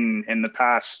online in the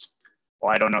past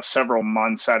well, I don't know, several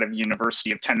months out of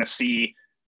University of Tennessee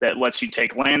that lets you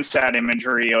take Landsat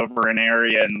imagery over an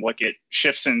area and look at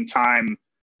shifts in time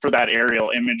for that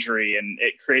aerial imagery. And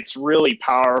it creates really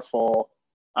powerful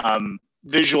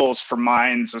visuals for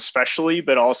mines especially,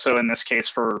 but also in this case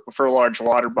for large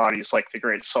water bodies like the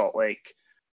Great Salt Lake.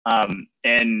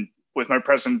 And with my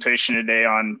presentation today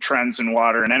on trends in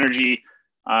water and energy,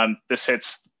 this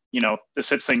hits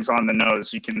things on the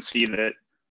nose. You can see that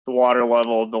the water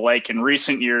level of the lake in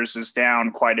recent years is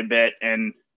down quite a bit.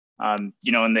 And in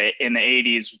the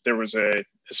 80s, there was a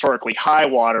historically high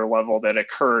water level that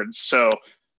occurred. So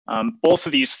both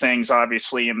of these things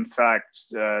obviously impact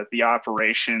the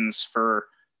operations for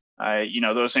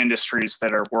those industries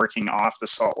that are working off the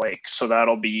Salt Lake. So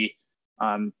that'll be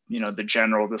the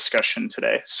general discussion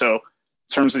today. So in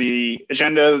terms of the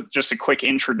agenda, just a quick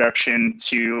introduction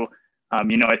to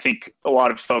I think a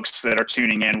lot of folks that are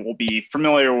tuning in will be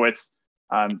familiar with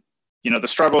the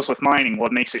struggles with mining,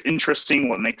 what makes it interesting,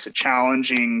 what makes it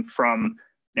challenging from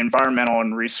an environmental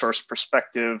and resource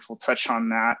perspective. We'll touch on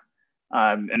that.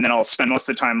 And then I'll spend most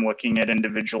of the time looking at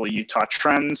individual Utah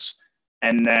trends.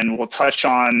 And then we'll touch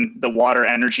on the water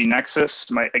energy nexus.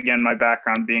 My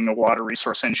background being a water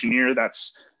resource engineer,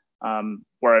 that's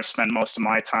where I've spent most of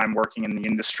my time working in the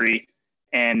industry.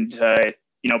 And,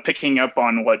 picking up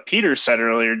on what Peter said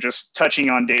earlier, just touching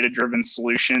on data-driven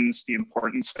solutions, the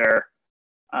importance there.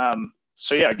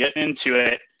 Getting into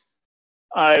it.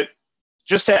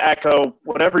 Just to echo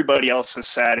what everybody else has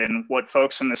said and what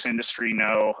folks in this industry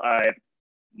know,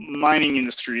 mining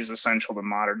industry is essential to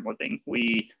modern living.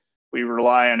 We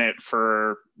rely on it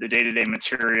for the day-to-day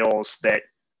materials that,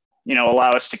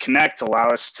 allow us to connect, allow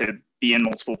us to be in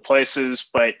multiple places.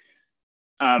 But,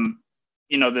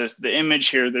 the image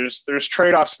here, there's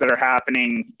trade-offs that are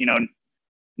happening,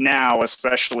 now,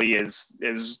 especially as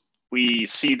we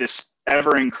see this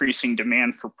ever-increasing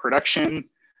demand for production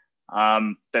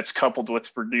that's coupled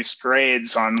with reduced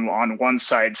grades on one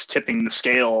side's tipping the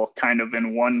scale kind of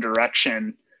in one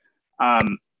direction.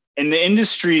 And the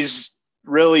industry's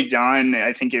really done,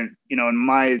 I think, in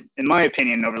my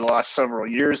opinion, over the last several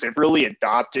years, they've really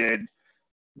adopted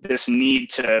this need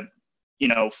to,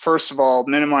 first of all,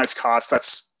 minimize costs.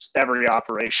 That's every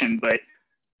operation, but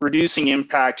reducing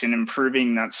impact and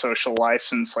improving that social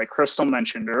license, like Crystal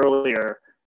mentioned earlier.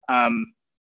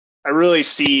 I really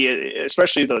see,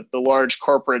 especially the large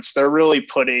corporates, they're really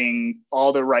putting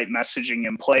all the right messaging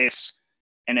in place,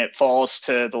 and it falls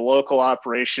to the local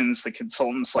operations, the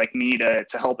consultants like me to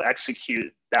help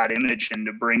execute that image and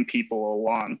to bring people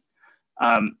along.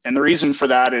 And the reason for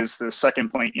that is the second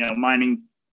point, mining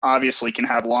obviously can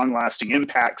have long-lasting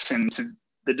impacts, and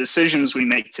the decisions we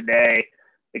make today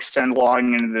extend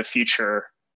long into the future.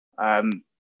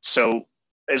 So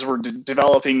as we're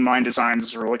developing mine designs,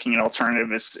 as we're looking at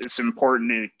alternatives, it's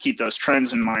important to keep those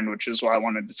trends in mind, which is why I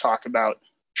wanted to talk about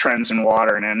trends in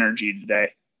water and energy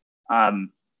today.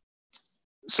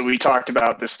 So we talked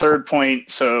about this third point.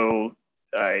 So,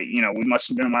 we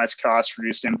must minimize cost,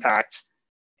 reduce impact.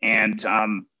 And,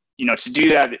 to do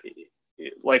that,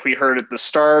 like we heard at the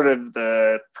start of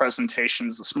the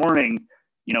presentations this morning,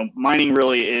 mining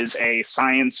really is a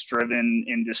science-driven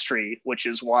industry, which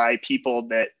is why people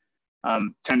that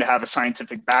tend to have a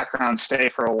scientific background stay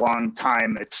for a long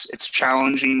time. It's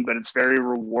challenging, but it's very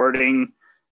rewarding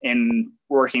in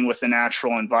working with the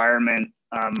natural environment,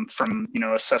 from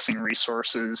assessing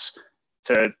resources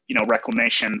to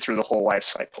reclamation through the whole life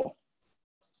cycle.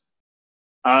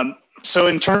 So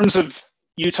in terms of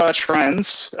Utah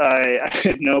trends,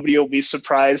 nobody will be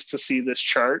surprised to see this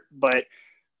chart, but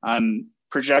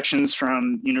projections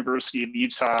from University of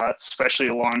Utah, especially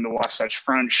along the Wasatch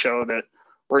Front, show that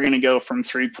we're going to go from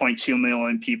 3.2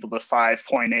 million people to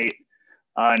 5.8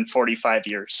 in 45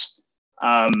 years.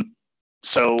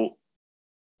 So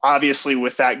obviously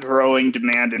with that growing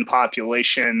demand in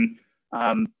population,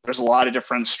 there's a lot of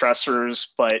different stressors,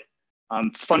 but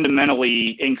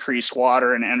fundamentally increased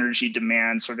water and energy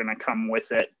demands are going to come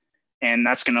with it. And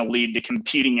that's going to lead to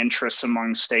competing interests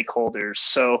among stakeholders.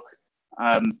 So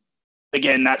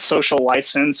again, that social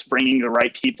license, bringing the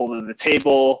right people to the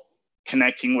table,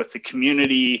 connecting with the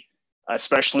community,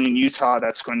 especially in Utah,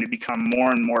 that's going to become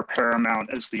more and more paramount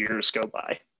as the years go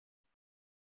by.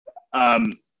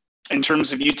 In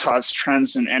terms of Utah's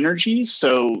trends in energy,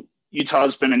 so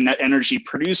Utah's been a net energy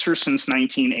producer since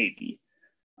 1980,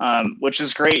 which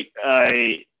is great.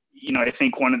 I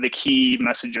think one of the key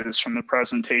messages from the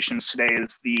presentations today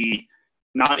is the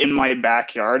not in my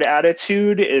backyard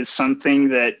attitude is something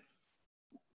that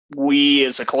we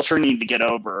as a culture need to get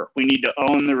over. We need to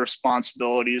own the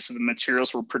responsibilities of the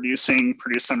materials we're producing,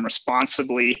 produce them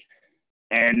responsibly,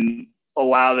 and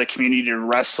allow the community to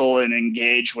wrestle and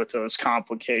engage with those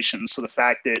complications. So the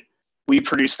fact that we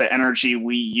produce the energy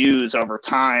we use over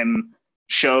time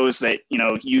shows that, you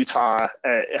know, Utah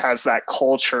has that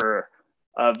culture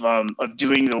of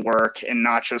doing the work and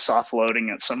not just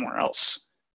offloading it somewhere else.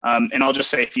 And I'll just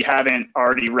say, if you haven't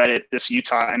already read it, this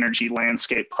Utah Energy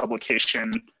Landscape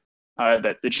publication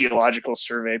that the Geological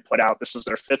Survey put out, this is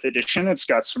their 5th edition. It's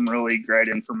got some really great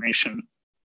information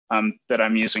that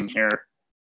I'm using here.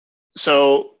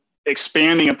 So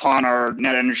expanding upon our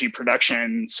net energy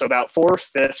production, so about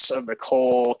 4/5 of the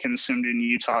coal consumed in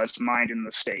Utah is mined in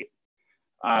the state.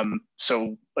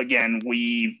 So again,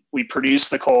 we produce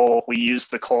the coal, we use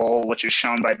the coal, which is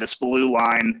shown by this blue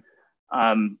line,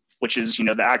 which is, you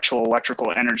know, the actual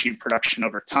electrical energy production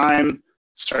over time.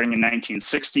 Starting in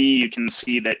 1960, you can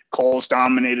see that coal is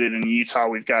dominated in Utah.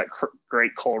 We've got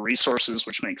great coal resources,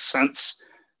 which makes sense.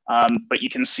 But you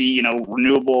can see, you know,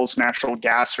 renewables, natural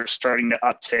gas are starting to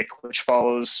uptick, which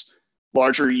follows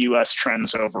larger US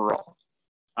trends overall.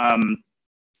 I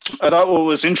thought what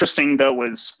was interesting though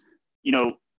was, you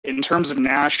know, in terms of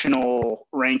national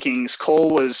rankings,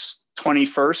 coal was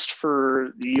 21st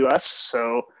for the US.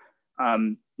 So,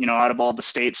 you know, out of all the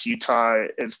states, Utah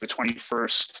is the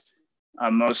 21st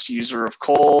most user of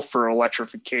coal for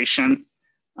electrification.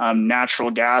 Natural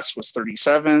gas was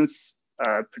 37th.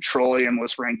 Petroleum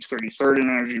was ranked 33rd in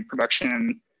energy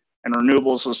production, and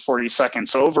renewables was 42nd.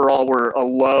 So overall, we're a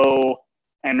low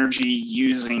energy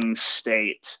using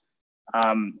state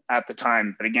at the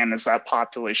time. But again, as that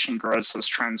population grows, those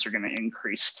trends are going to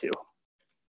increase too.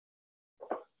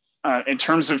 In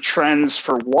terms of trends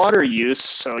for water use,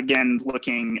 so again,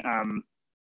 looking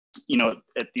you know,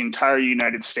 at the entire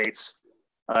United States,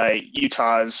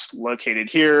 Utah is located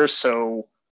here. So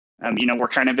you know, we're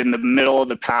kind of in the middle of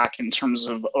the pack in terms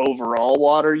of overall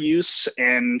water use.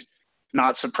 And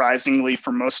not surprisingly,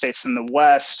 for most states in the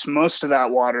West, most of that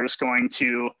water is going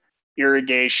to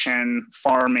irrigation,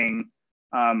 farming,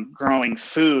 growing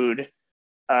food.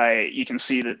 You can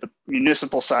see that the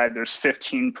municipal side, there's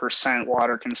 15%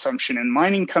 water consumption, and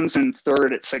mining comes in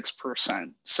 3rd at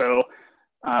 6%. So,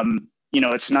 you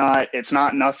know, it's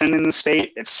not nothing in the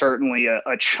state. It's certainly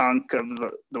a chunk of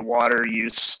the water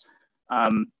use.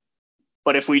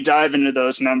 But if we dive into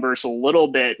those numbers a little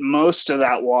bit, most of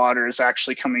that water is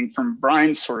actually coming from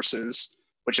brine sources,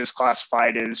 which is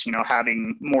classified as, you know,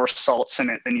 having more salts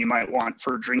in it than you might want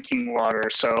for drinking water.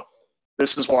 So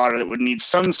this is water that would need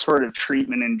some sort of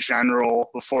treatment in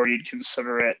general before you'd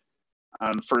consider it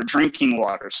for drinking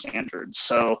water standards.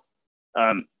 So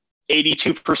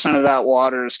 82% of that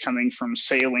water is coming from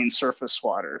saline surface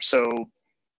water. So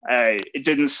it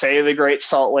didn't say the Great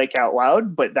Salt Lake out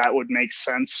loud, but that would make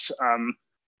sense.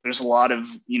 There's a lot of,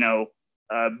 you know,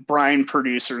 brine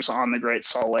producers on the Great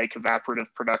Salt Lake, evaporative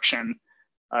production.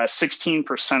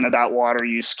 16% of that water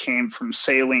use came from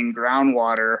saline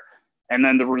groundwater, and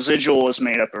then the residual is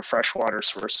made up of freshwater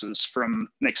sources from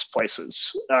mixed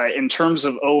places. In terms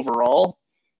of overall,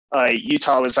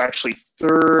 Utah was actually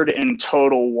 3rd in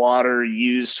total water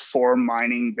used for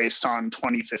mining based on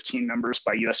 2015 numbers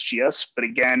by USGS. But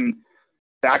again,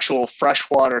 the actual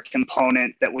freshwater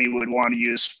component that we would want to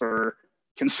use for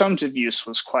consumptive use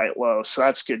was quite low. So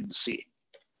that's good to see.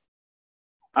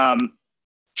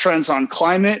 Trends on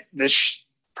climate. This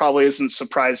probably isn't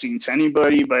surprising to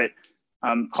anybody, but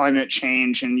climate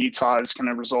change in Utah is going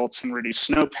to result in reduced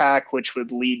snowpack, which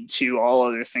would lead to, all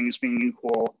other things being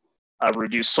equal,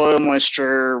 reduced soil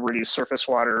moisture, reduced surface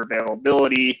water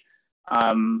availability,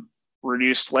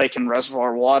 reduced lake and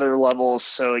reservoir water levels.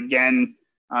 So again,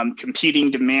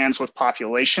 competing demands with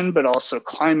population, but also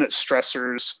climate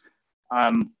stressors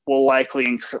will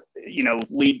likely, you know,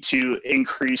 lead to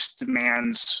increased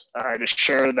demands to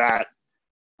share that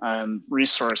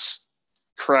resource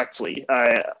correctly.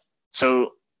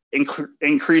 So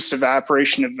increased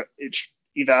evaporation of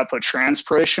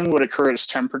evapotranspiration would occur as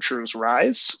temperatures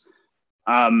rise.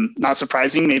 Not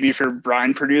surprising, maybe if you're a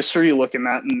brine producer, you look at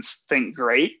that and think,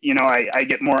 great, you know, I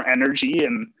get more energy,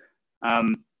 and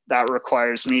that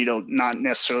requires me to not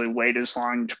necessarily wait as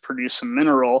long to produce a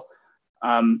mineral.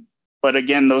 But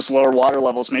again, those lower water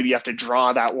levels, maybe you have to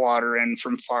draw that water in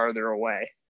from farther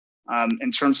away.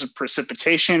 In terms of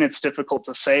precipitation, it's difficult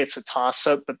to say, it's a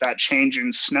toss-up, but that change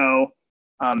in snow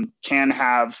can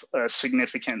have a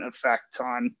significant effect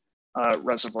on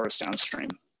reservoirs downstream.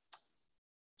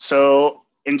 So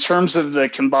in terms of the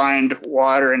combined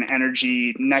water and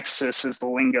energy nexus is the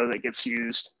lingo that gets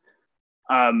used.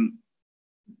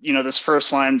 You know, this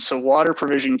first line, so water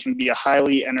provision can be a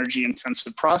highly energy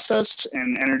intensive process,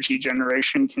 and energy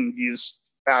generation can use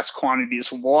vast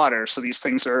quantities of water. So these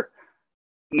things are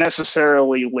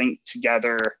necessarily linked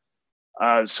together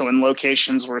So in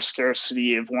locations where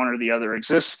scarcity of one or the other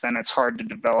exists, then it's hard to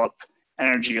develop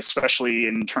energy, especially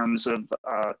in terms of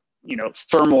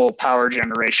thermal power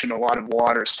generation. A lot of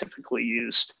water is typically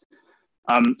used.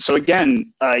 So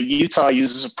again, Utah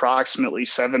uses approximately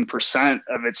 7%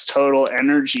 of its total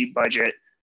energy budget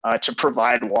to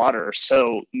provide water.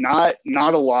 So not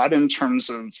a lot in terms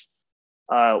of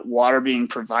water being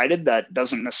provided. That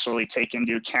doesn't necessarily take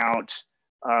into account,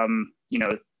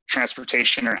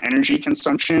 transportation or energy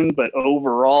consumption, but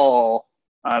overall,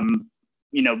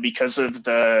 because of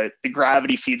the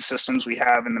gravity feed systems we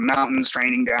have in the mountains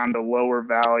draining down to lower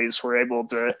valleys, we're able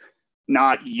to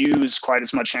not use quite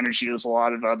as much energy as a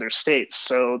lot of other states.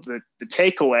 So the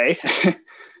takeaway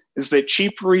is that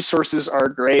cheap resources are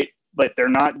great, but they're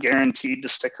not guaranteed to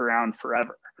stick around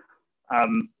forever.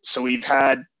 So we've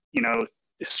had,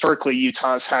 historically,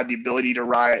 Utah's had the ability to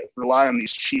rely on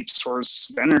these cheap sources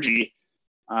of energy.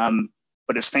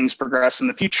 But as things progress in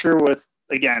the future with,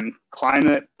 again,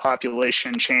 climate,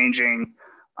 population changing,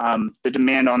 the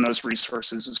demand on those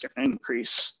resources is going to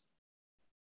increase.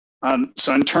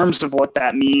 So in terms of what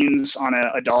that means on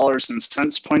a dollars and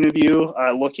cents point of view,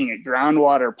 looking at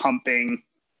groundwater pumping,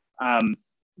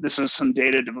 this is some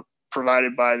data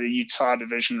provided by the Utah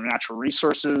Division of Natural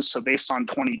Resources. So based on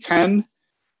 2010,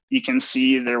 you can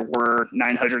see there were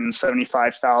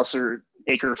 975,000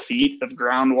 acre feet of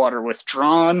groundwater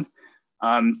withdrawn.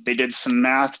 They did some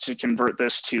math to convert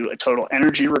this to a total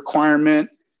energy requirement.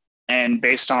 And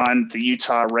based on the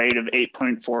Utah rate of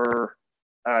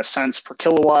 8.4 cents per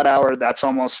kilowatt hour, that's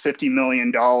almost $50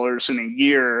 million in a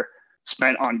year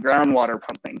spent on groundwater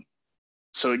pumping.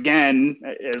 So again,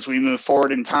 as we move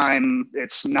forward in time,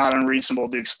 it's not unreasonable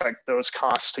to expect those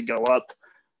costs to go up.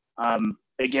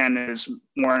 Again, as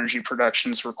more energy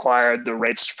production is required, the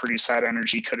rates to produce that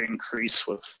energy could increase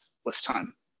with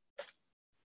time.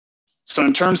 So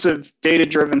in terms of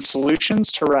data-driven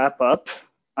solutions, to wrap up,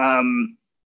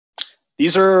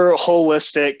 these are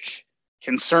holistic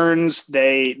concerns.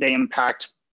 They impact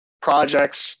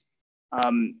projects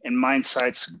and mine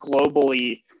sites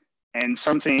globally. And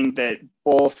something that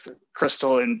both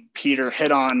Crystal and Peter hit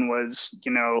on was,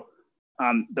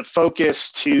 the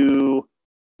focus to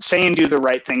say and do the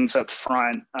right things up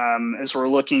front. As we're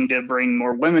looking to bring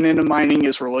more women into mining,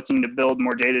 as we're looking to build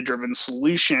more data-driven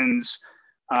solutions,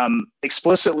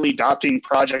 explicitly adopting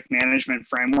project management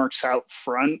frameworks out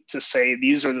front to say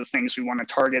these are the things we want to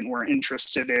target and we're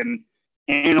interested in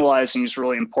analyzing is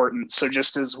really important. So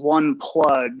just as one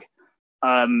plug,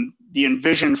 the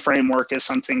Envision framework is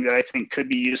something that I think could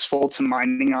be useful to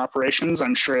mining operations.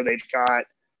 I'm sure they've got,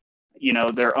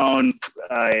 their own,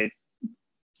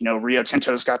 Rio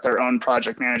Tinto's got their own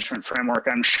project management framework,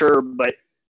 I'm sure. But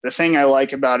the thing I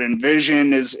like about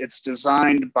Envision is it's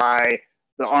designed by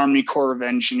the Army Corps of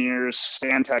Engineers.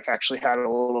 Stantec actually had a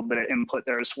little bit of input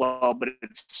there as well, but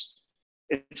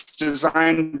it's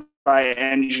designed by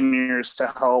engineers to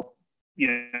help,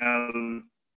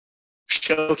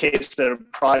 showcase the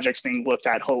projects being looked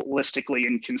at holistically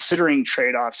and considering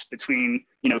trade-offs between,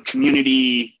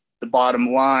 community, the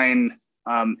bottom line,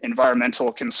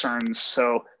 environmental concerns.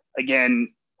 So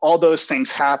again, all those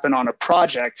things happen on a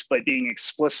project, but being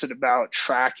explicit about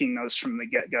tracking those from the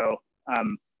get-go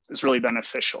is really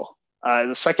beneficial.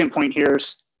 The second point here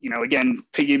is, again,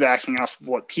 piggybacking off of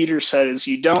what Peter said, is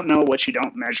you don't know what you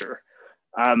don't measure.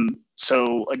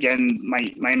 So again,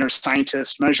 my inner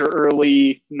scientist, measure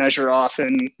early, measure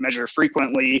often, measure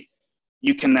frequently.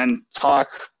 You can then talk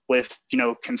with,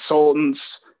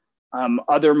 consultants,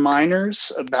 other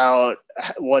miners about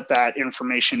what that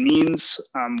information means.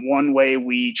 One way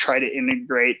we try to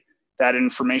integrate that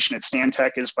information at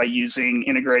Stantec is by using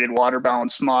integrated water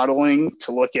balance modeling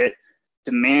to look at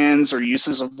demands or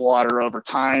uses of water over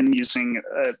time using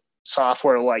a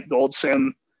software like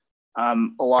GoldSim.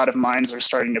 A lot of mines are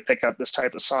starting to pick up this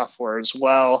type of software as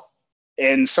well.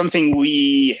 And something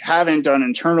we haven't done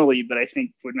internally, but I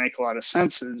think would make a lot of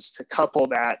sense, is to couple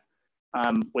that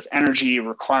with energy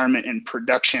requirement and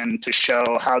production to show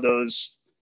how those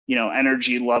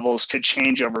energy levels could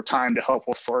change over time to help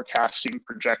with forecasting,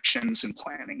 projections, and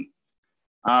planning.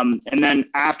 And then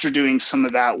after doing some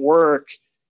of that work,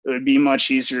 it would be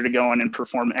much easier to go in and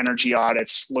perform energy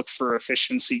audits, look for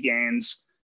efficiency gains,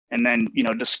 and then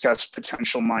discuss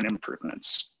potential mine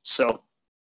improvements. So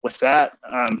with that,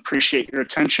 appreciate your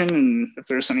attention, and if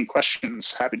there's any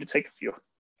questions, happy to take a few.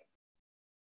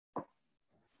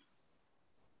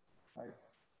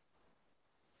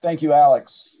 Thank you,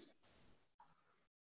 Alex.